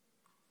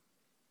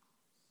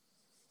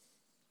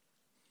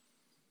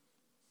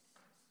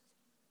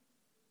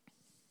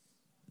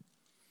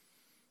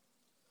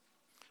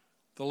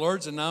 The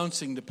Lord's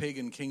announcing to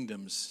pagan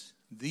kingdoms,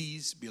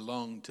 these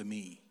belong to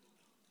me.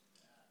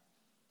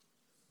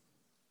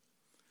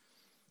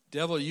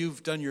 Devil,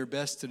 you've done your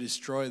best to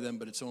destroy them,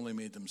 but it's only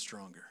made them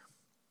stronger.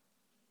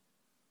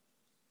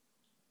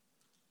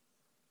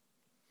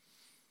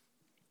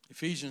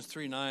 Ephesians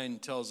 3:9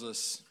 tells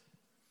us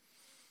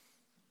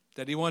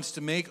that he wants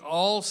to make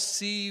all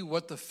see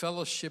what the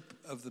fellowship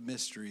of the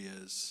mystery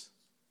is,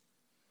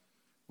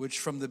 which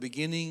from the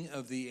beginning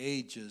of the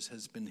ages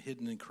has been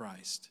hidden in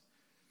Christ,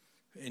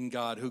 in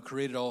God, who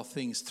created all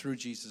things through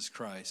Jesus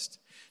Christ,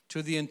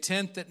 to the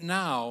intent that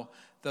now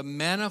the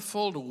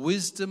manifold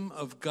wisdom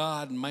of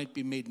God might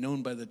be made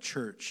known by the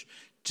church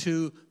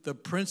to the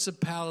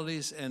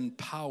principalities and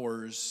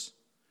powers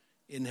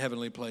in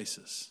heavenly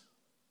places.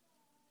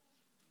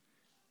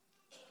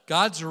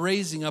 God's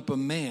raising up a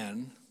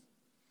man.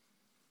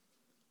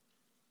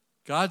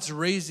 God's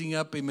raising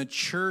up a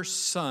mature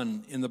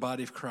son in the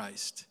body of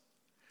Christ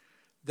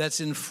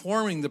that's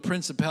informing the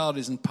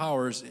principalities and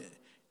powers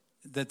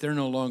that they're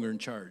no longer in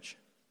charge.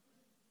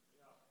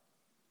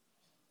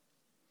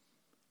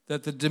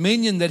 That the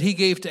dominion that he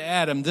gave to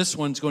Adam, this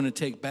one's going to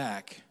take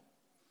back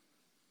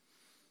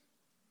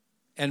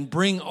and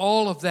bring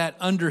all of that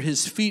under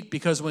his feet,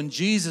 because when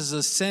Jesus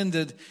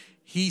ascended,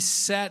 he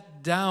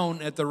sat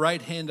down at the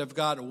right hand of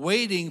God,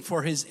 waiting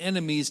for his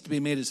enemies to be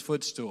made his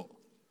footstool.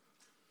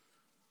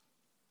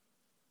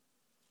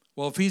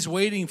 Well, if he's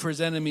waiting for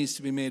his enemies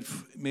to be made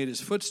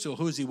his footstool,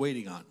 who's he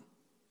waiting on?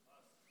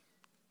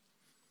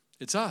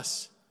 It's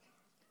us.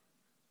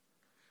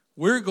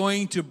 We're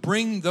going to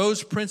bring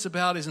those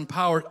principalities and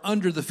powers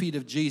under the feet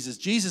of Jesus.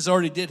 Jesus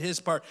already did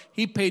his part.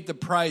 He paid the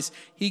price.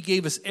 He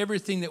gave us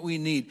everything that we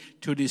need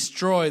to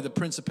destroy the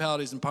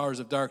principalities and powers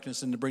of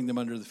darkness and to bring them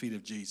under the feet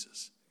of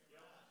Jesus.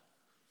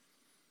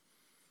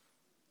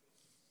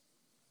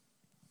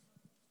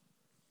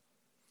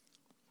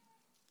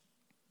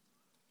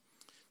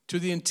 To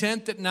the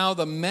intent that now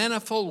the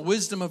manifold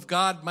wisdom of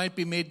God might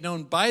be made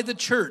known by the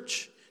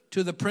church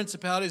to the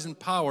principalities and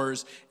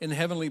powers in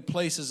heavenly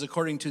places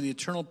according to the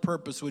eternal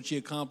purpose which he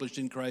accomplished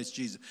in Christ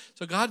Jesus.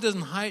 So God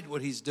doesn't hide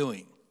what he's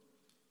doing.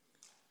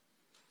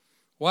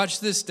 Watch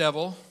this,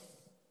 devil.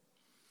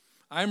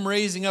 I'm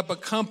raising up a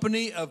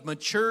company of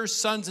mature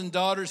sons and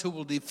daughters who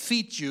will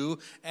defeat you,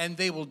 and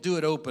they will do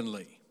it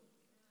openly.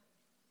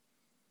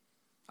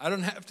 I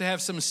don't have to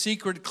have some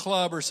secret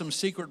club or some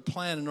secret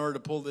plan in order to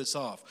pull this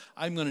off.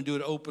 I'm going to do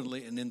it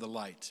openly and in the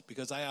light,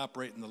 because I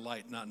operate in the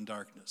light, not in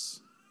darkness.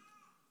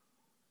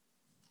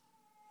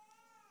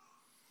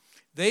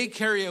 They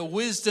carry a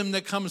wisdom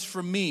that comes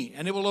from me,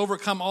 and it will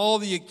overcome all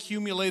the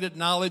accumulated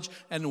knowledge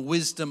and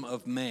wisdom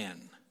of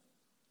man.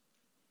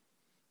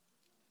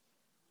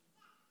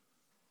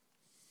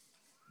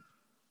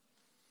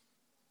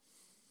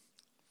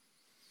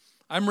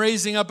 I'm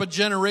raising up a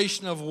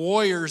generation of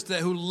warriors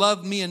who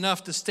love me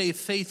enough to stay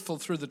faithful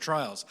through the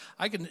trials.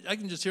 I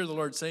can just hear the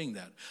Lord saying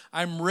that.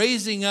 I'm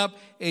raising up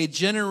a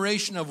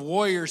generation of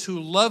warriors who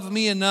love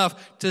me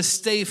enough to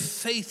stay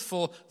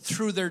faithful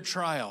through their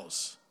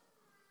trials.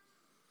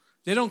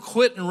 They don't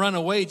quit and run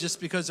away just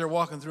because they're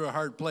walking through a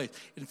hard place.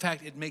 In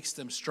fact, it makes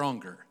them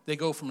stronger. They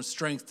go from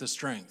strength to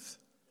strength.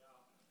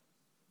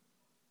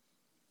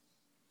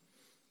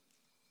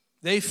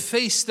 They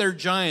face their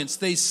giants.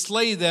 They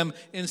slay them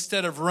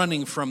instead of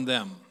running from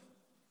them.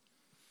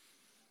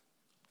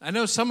 I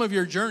know some of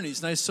your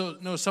journeys, and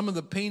I know some of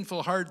the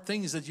painful, hard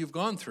things that you've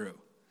gone through.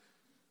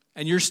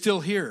 And you're still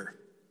here.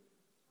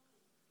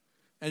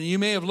 And you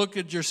may have looked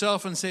at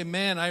yourself and say,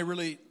 man, I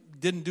really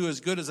didn't do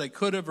as good as I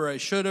could have or I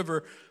should have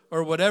or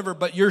whatever,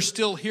 but you're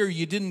still here.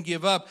 You didn't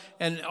give up.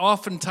 And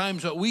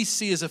oftentimes what we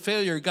see as a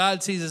failure,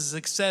 God sees as a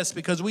success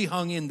because we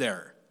hung in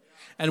there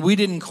and we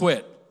didn't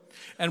quit.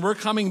 And we're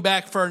coming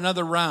back for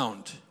another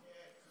round.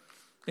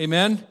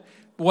 Amen?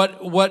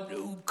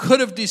 What could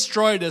have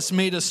destroyed us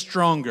made us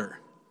stronger.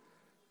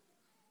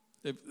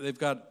 They've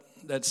got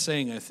that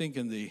saying, I think,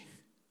 in the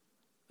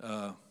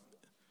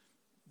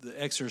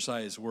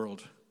exercise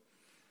world.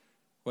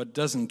 What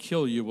doesn't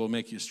kill you will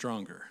make you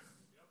stronger.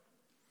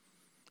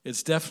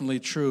 It's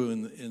definitely true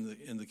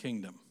in the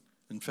kingdom.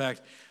 In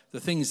fact, the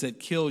things that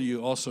kill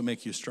you also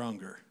make you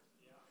stronger.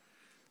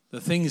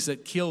 The things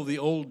that kill the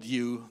old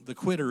you, the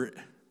quitter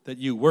that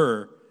you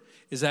were,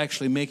 is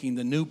actually making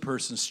the new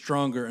person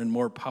stronger and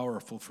more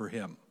powerful for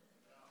him.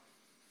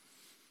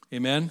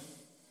 Amen?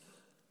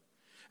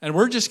 And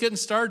we're just getting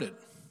started.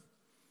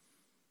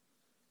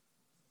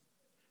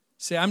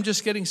 Say, I'm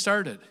just getting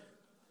started.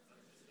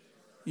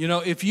 You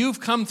know, if you've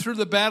come through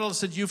the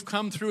battles that you've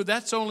come through,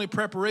 that's only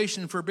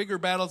preparation for bigger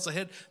battles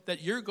ahead,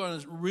 that you're going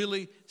to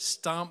really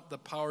stomp the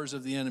powers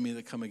of the enemy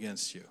that come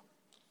against you.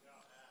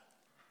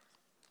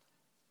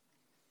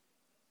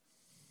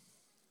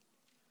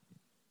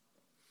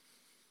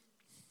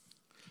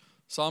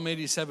 Psalm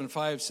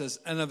 87:5 says,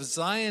 and of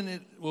Zion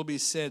it will be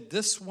said,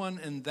 this one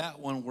and that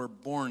one were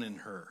born in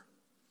her.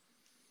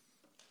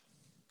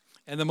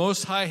 And the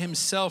Most High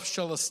himself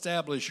shall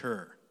establish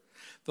her.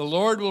 The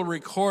Lord will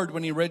record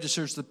when he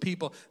registers the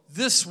people,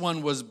 this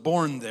one was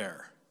born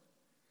there.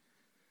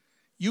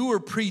 You were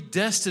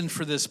predestined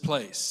for this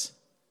place.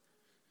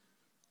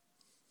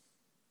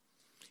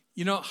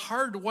 You know,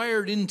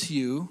 hardwired into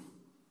you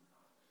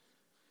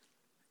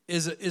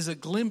is a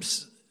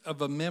glimpse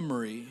of a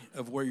memory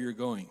of where you're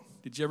going.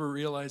 Did you ever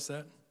realize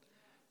that?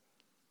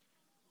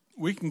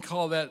 We can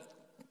call that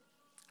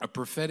a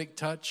prophetic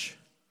touch.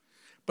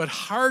 But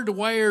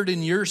hardwired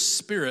in your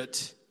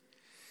spirit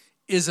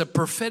is a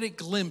prophetic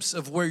glimpse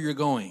of where you're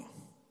going.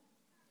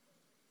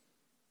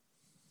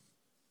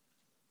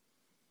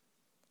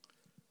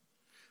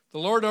 The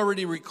Lord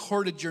already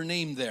recorded your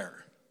name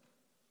there.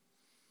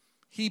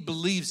 He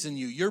believes in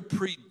you. You're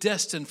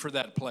predestined for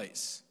that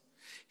place.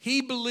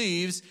 He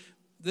believes,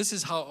 this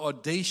is how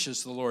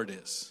audacious the Lord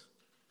is.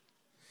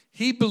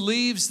 He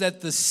believes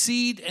that the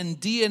seed and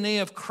DNA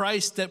of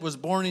Christ that was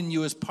born in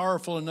you is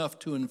powerful enough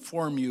to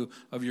inform you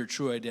of your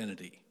true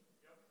identity.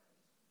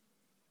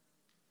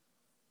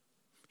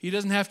 He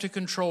doesn't have to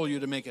control you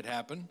to make it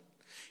happen.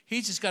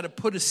 He's just got to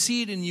put a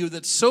seed in you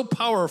that's so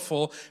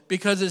powerful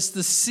because it's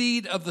the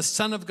seed of the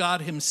Son of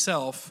God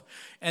himself.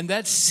 And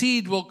that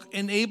seed will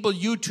enable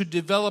you to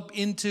develop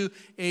into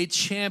a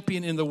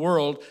champion in the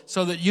world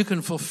so that you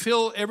can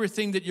fulfill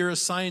everything that you're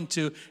assigned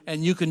to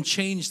and you can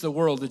change the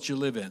world that you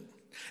live in.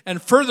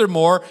 And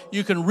furthermore,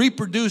 you can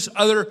reproduce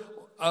other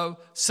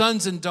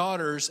sons and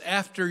daughters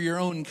after your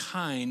own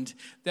kind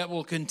that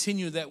will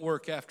continue that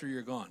work after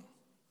you're gone.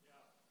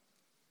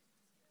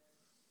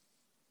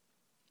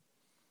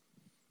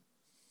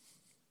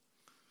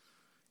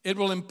 It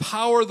will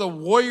empower the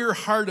warrior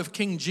heart of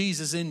King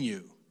Jesus in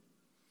you.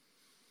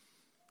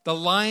 The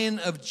Lion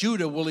of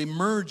Judah will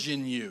emerge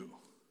in you.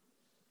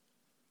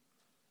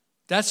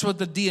 That's what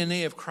the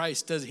DNA of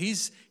Christ does.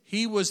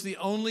 He was the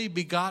only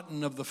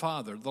begotten of the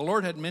Father. The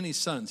Lord had many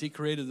sons. He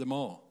created them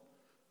all.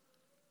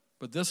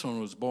 But this one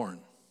was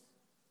born.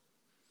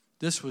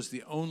 This was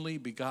the only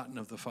begotten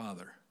of the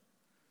Father.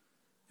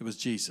 It was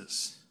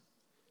Jesus.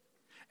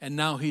 And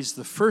now he's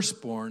the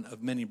firstborn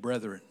of many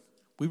brethren.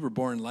 We were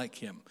born like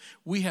him.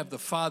 We have the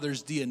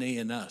Father's DNA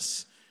in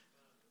us.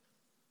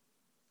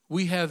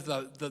 We have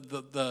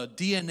the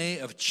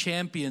DNA of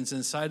champions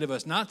inside of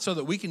us, not so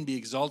that we can be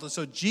exalted,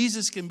 so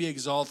Jesus can be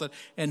exalted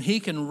and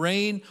he can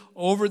reign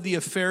over the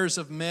affairs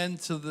of men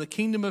so the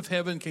kingdom of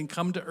heaven can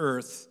come to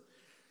earth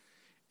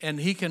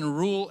and he can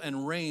rule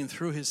and reign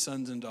through his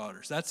sons and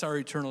daughters. That's our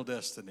eternal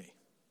destiny.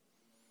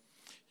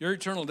 Your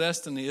eternal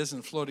destiny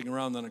isn't floating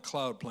around on a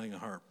cloud playing a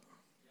harp.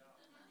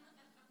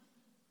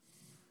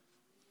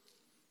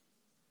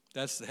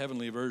 That's the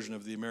heavenly version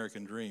of the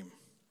American dream.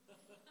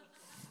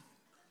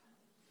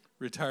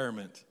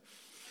 Retirement.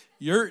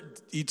 Your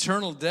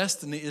eternal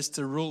destiny is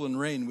to rule and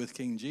reign with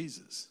King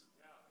Jesus.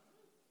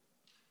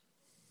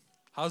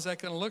 How's that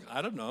going to look?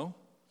 I don't know.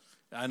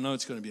 I know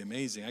it's going to be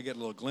amazing. I get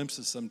little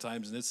glimpses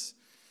sometimes, and it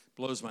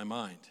blows my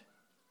mind.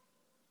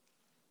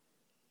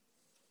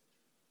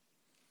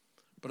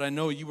 But I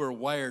know you are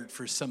wired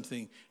for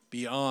something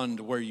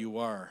beyond where you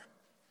are,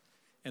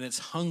 and it's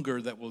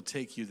hunger that will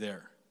take you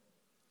there.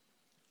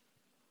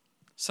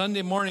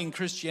 Sunday morning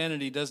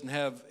Christianity doesn't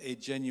have a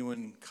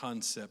genuine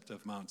concept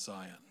of Mount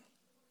Zion.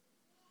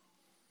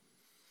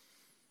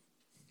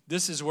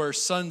 This is where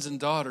sons and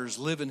daughters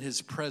live in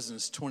his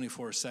presence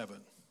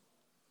 24/7.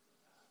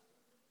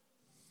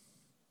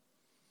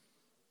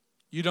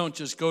 You don't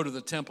just go to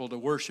the temple to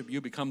worship, you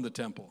become the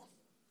temple.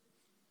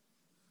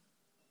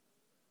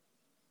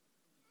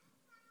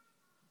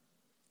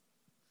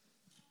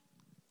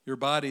 Your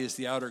body is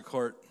the outer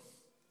court.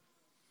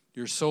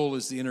 Your soul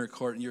is the inner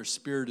court, and your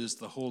spirit is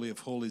the Holy of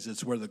Holies.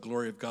 It's where the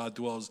glory of God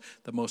dwells,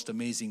 the most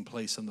amazing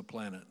place on the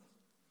planet.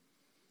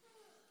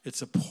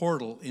 It's a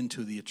portal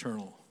into the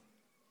eternal.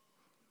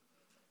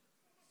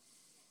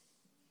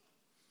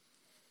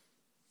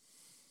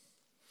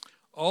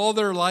 All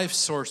their life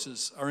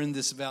sources are in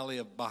this valley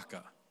of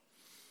Baca,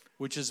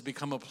 which has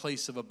become a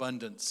place of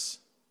abundance.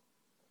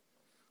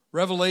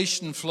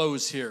 Revelation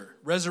flows here.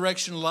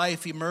 Resurrection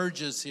life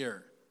emerges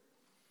here.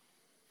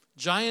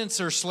 Giants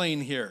are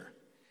slain here.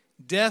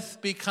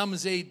 Death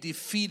becomes a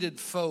defeated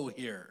foe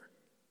here.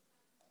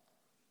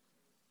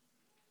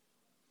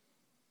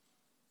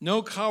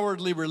 No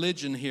cowardly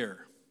religion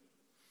here.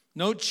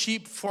 No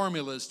cheap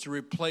formulas to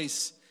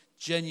replace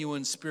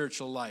genuine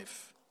spiritual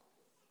life.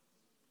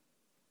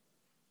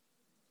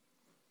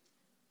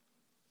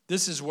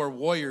 This is where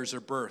warriors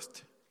are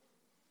birthed,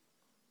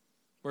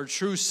 where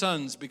true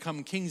sons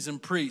become kings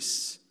and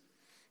priests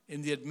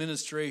in the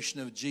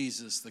administration of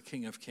Jesus, the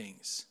King of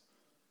Kings.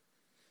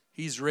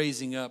 He's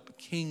raising up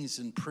kings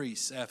and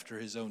priests after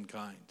his own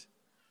kind.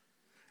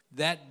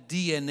 That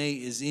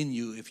DNA is in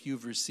you if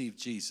you've received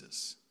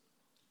Jesus.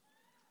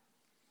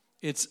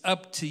 It's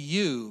up to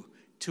you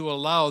to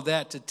allow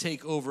that to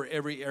take over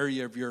every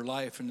area of your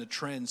life and to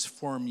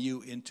transform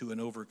you into an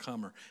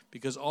overcomer.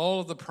 Because all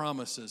of the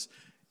promises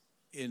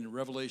in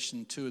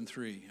Revelation 2 and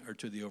 3 are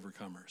to the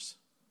overcomers.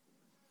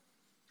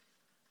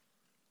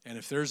 And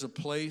if there's a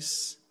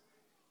place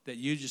that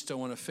you just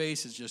don't want to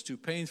face, it's just too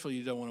painful,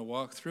 you don't want to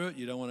walk through it,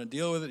 you don't want to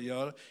deal with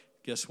it,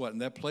 guess what? In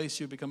that place,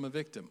 you become a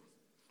victim.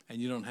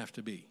 And you don't have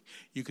to be.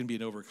 You can be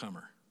an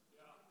overcomer.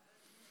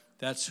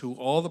 That's who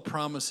all the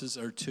promises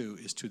are to,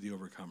 is to the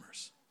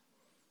overcomers.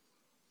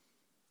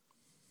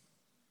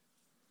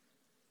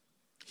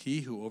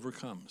 He who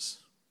overcomes.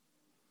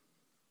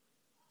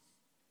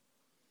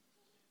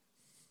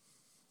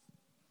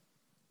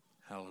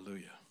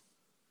 Hallelujah.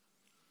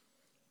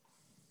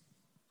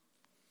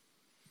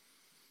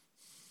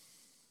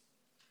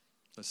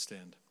 Let's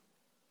stand.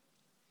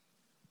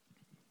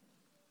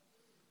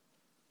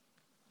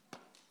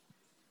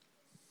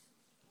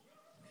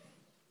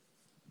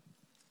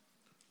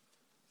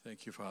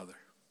 Thank you, Father.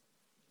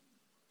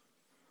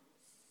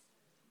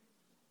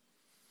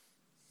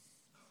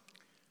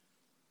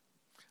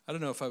 I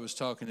don't know if I was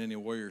talking to any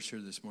warriors here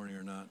this morning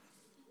or not.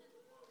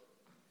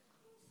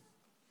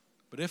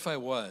 But if I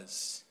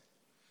was,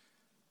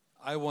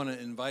 I want to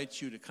invite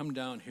you to come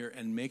down here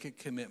and make a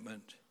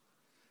commitment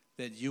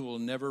that you will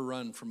never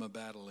run from a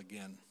battle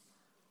again.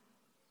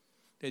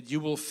 That you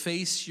will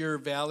face your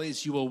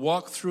valleys, you will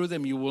walk through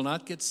them, you will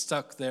not get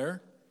stuck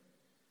there.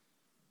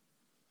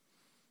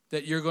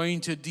 That you're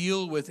going to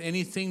deal with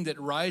anything that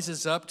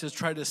rises up to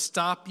try to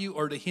stop you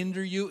or to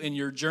hinder you in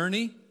your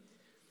journey.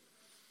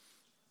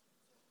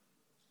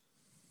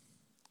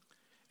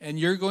 And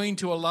you're going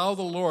to allow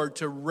the Lord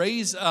to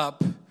raise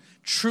up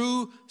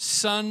true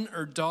son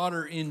or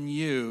daughter in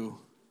you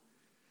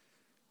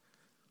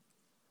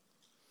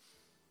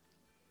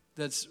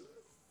that's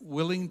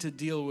willing to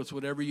deal with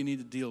whatever you need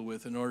to deal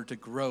with in order to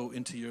grow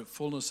into your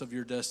fullness of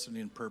your destiny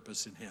and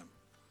purpose in Him.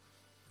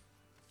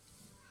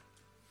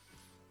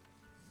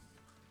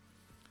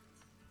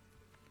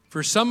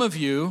 For some of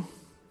you,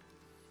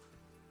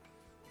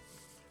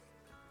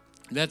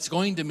 that's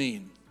going to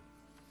mean,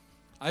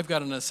 I've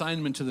got an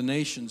assignment to the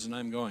nations and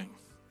I'm going.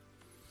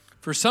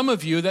 For some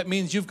of you, that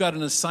means you've got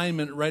an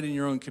assignment right in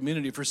your own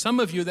community. For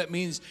some of you, that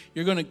means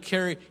you're going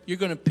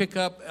to pick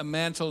up a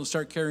mantle and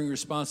start carrying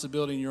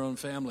responsibility in your own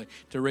family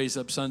to raise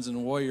up sons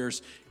and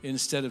warriors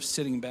instead of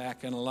sitting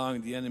back and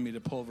allowing the enemy to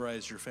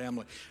pulverize your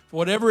family.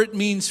 Whatever it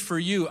means for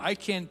you, I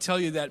can't tell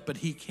you that, but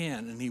He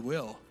can and He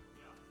will.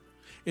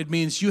 It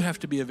means you have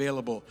to be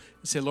available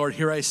and say, Lord,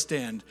 here I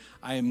stand.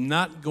 I am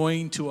not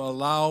going to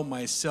allow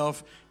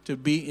myself to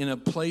be in a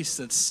place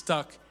that's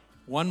stuck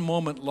one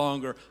moment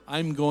longer.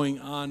 I'm going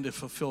on to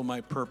fulfill my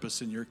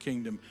purpose in your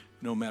kingdom,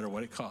 no matter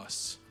what it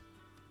costs.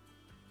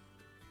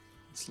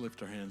 Let's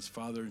lift our hands.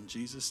 Father, in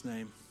Jesus'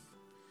 name,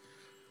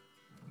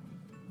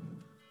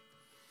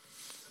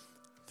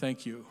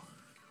 thank you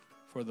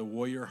for the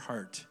warrior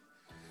heart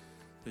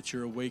that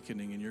you're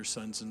awakening in your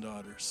sons and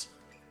daughters.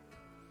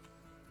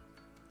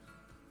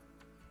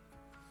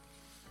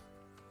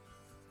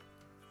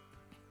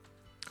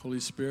 Holy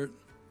Spirit,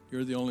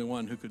 you're the only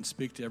one who can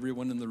speak to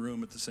everyone in the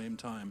room at the same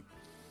time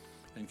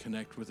and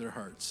connect with their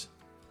hearts.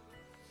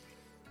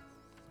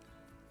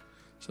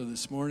 So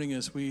this morning,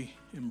 as we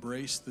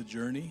embrace the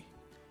journey,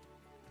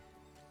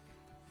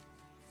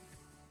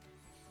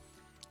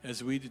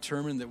 as we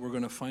determine that we're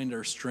going to find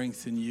our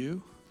strength in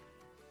you,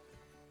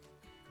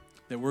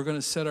 that we're going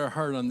to set our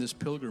heart on this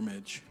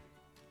pilgrimage,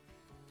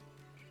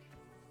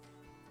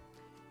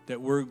 that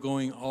we're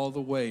going all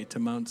the way to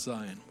Mount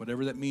Zion,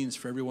 whatever that means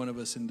for every one of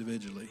us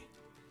individually,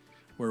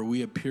 where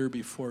we appear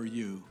before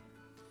you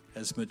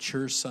as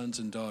mature sons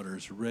and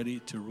daughters ready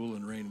to rule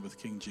and reign with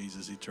King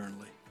Jesus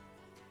eternally.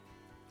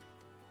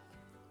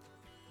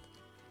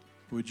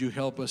 Would you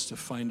help us to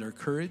find our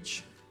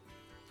courage?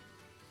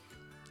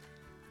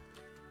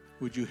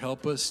 Would you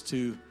help us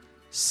to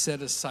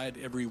set aside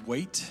every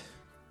weight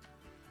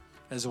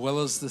as well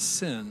as the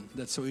sin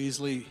that so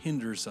easily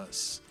hinders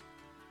us?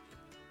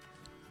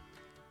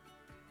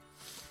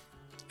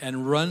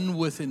 And run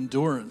with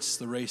endurance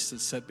the race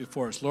that's set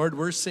before us. Lord,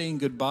 we're saying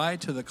goodbye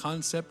to the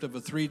concept of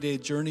a 3-day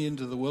journey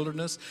into the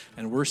wilderness,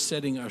 and we're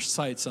setting our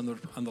sights on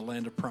the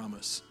land of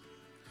promise.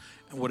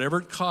 And whatever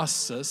it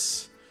costs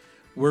us,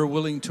 we're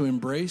willing to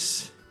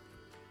embrace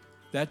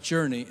that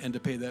journey and to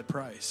pay that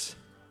price.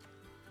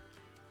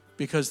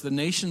 Because the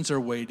nations are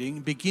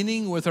waiting,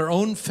 beginning with our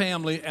own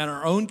family and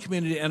our own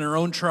community and our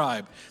own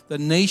tribe. The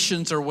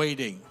nations are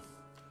waiting.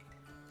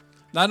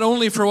 Not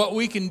only for what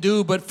we can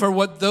do, but for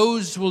what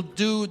those will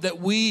do that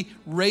we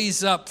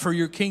raise up for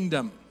your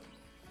kingdom.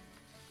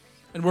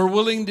 And we're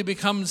willing to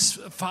become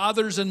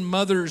fathers and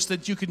mothers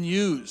that you can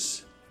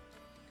use.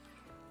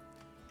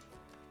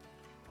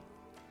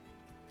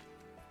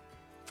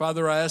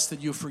 Father, I ask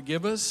that you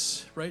forgive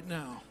us right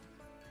now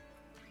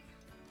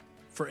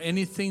for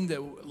anything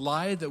that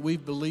lie that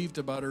we've believed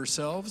about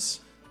ourselves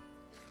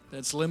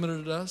that's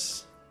limited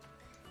us,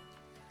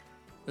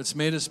 that's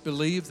made us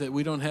believe that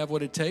we don't have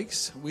what it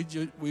takes.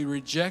 We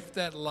reject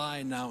that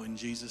lie now in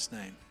Jesus'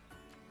 name.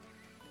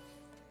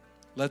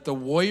 Let the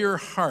warrior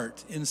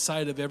heart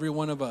inside of every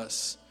one of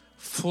us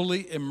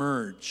fully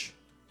emerge.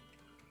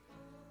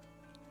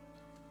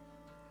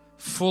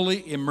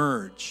 Fully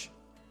emerge.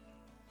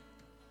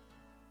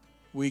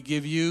 We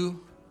give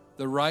you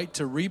the right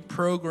to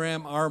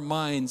reprogram our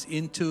minds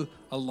into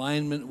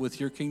alignment with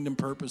your kingdom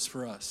purpose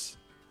for us.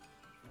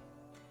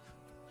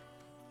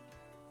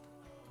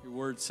 Your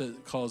word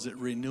calls it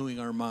renewing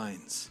our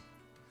minds.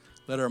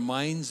 Let our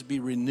minds be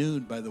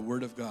renewed by the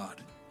word of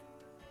God.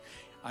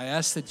 I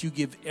ask that you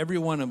give every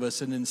one of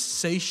us an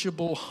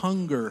insatiable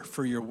hunger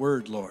for your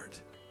word, Lord.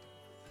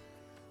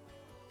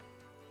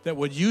 That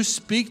what you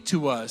speak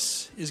to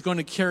us is going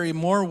to carry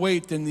more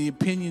weight than the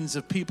opinions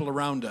of people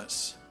around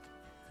us.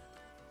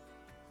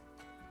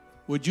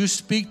 Would you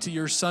speak to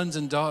your sons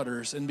and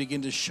daughters and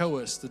begin to show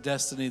us the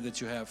destiny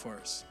that you have for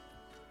us?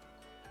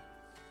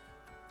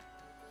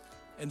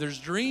 And there's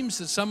dreams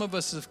that some of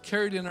us have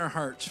carried in our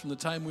hearts from the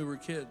time we were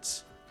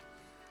kids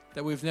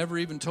that we've never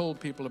even told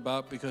people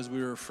about because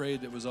we were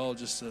afraid it was all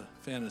just a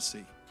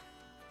fantasy.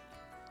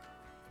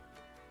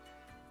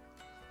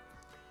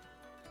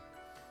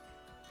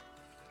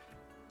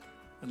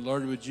 And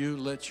Lord, would you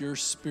let your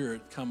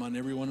spirit come on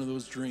every one of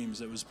those dreams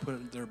that was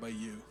put there by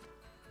you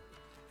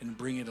and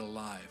bring it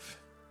alive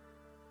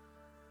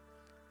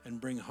and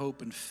bring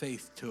hope and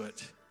faith to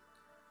it.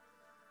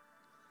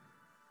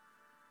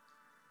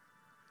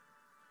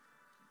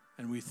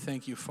 And we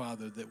thank you,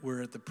 Father, that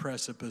we're at the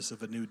precipice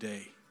of a new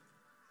day.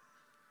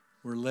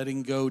 We're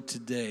letting go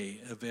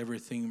today of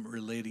everything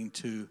relating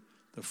to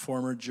the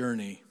former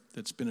journey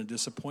that's been a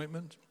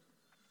disappointment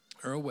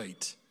or a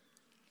weight.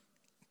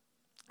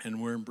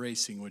 And we're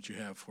embracing what you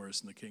have for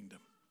us in the kingdom.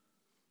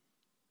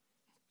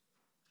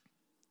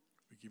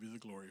 We give you the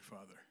glory,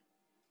 Father.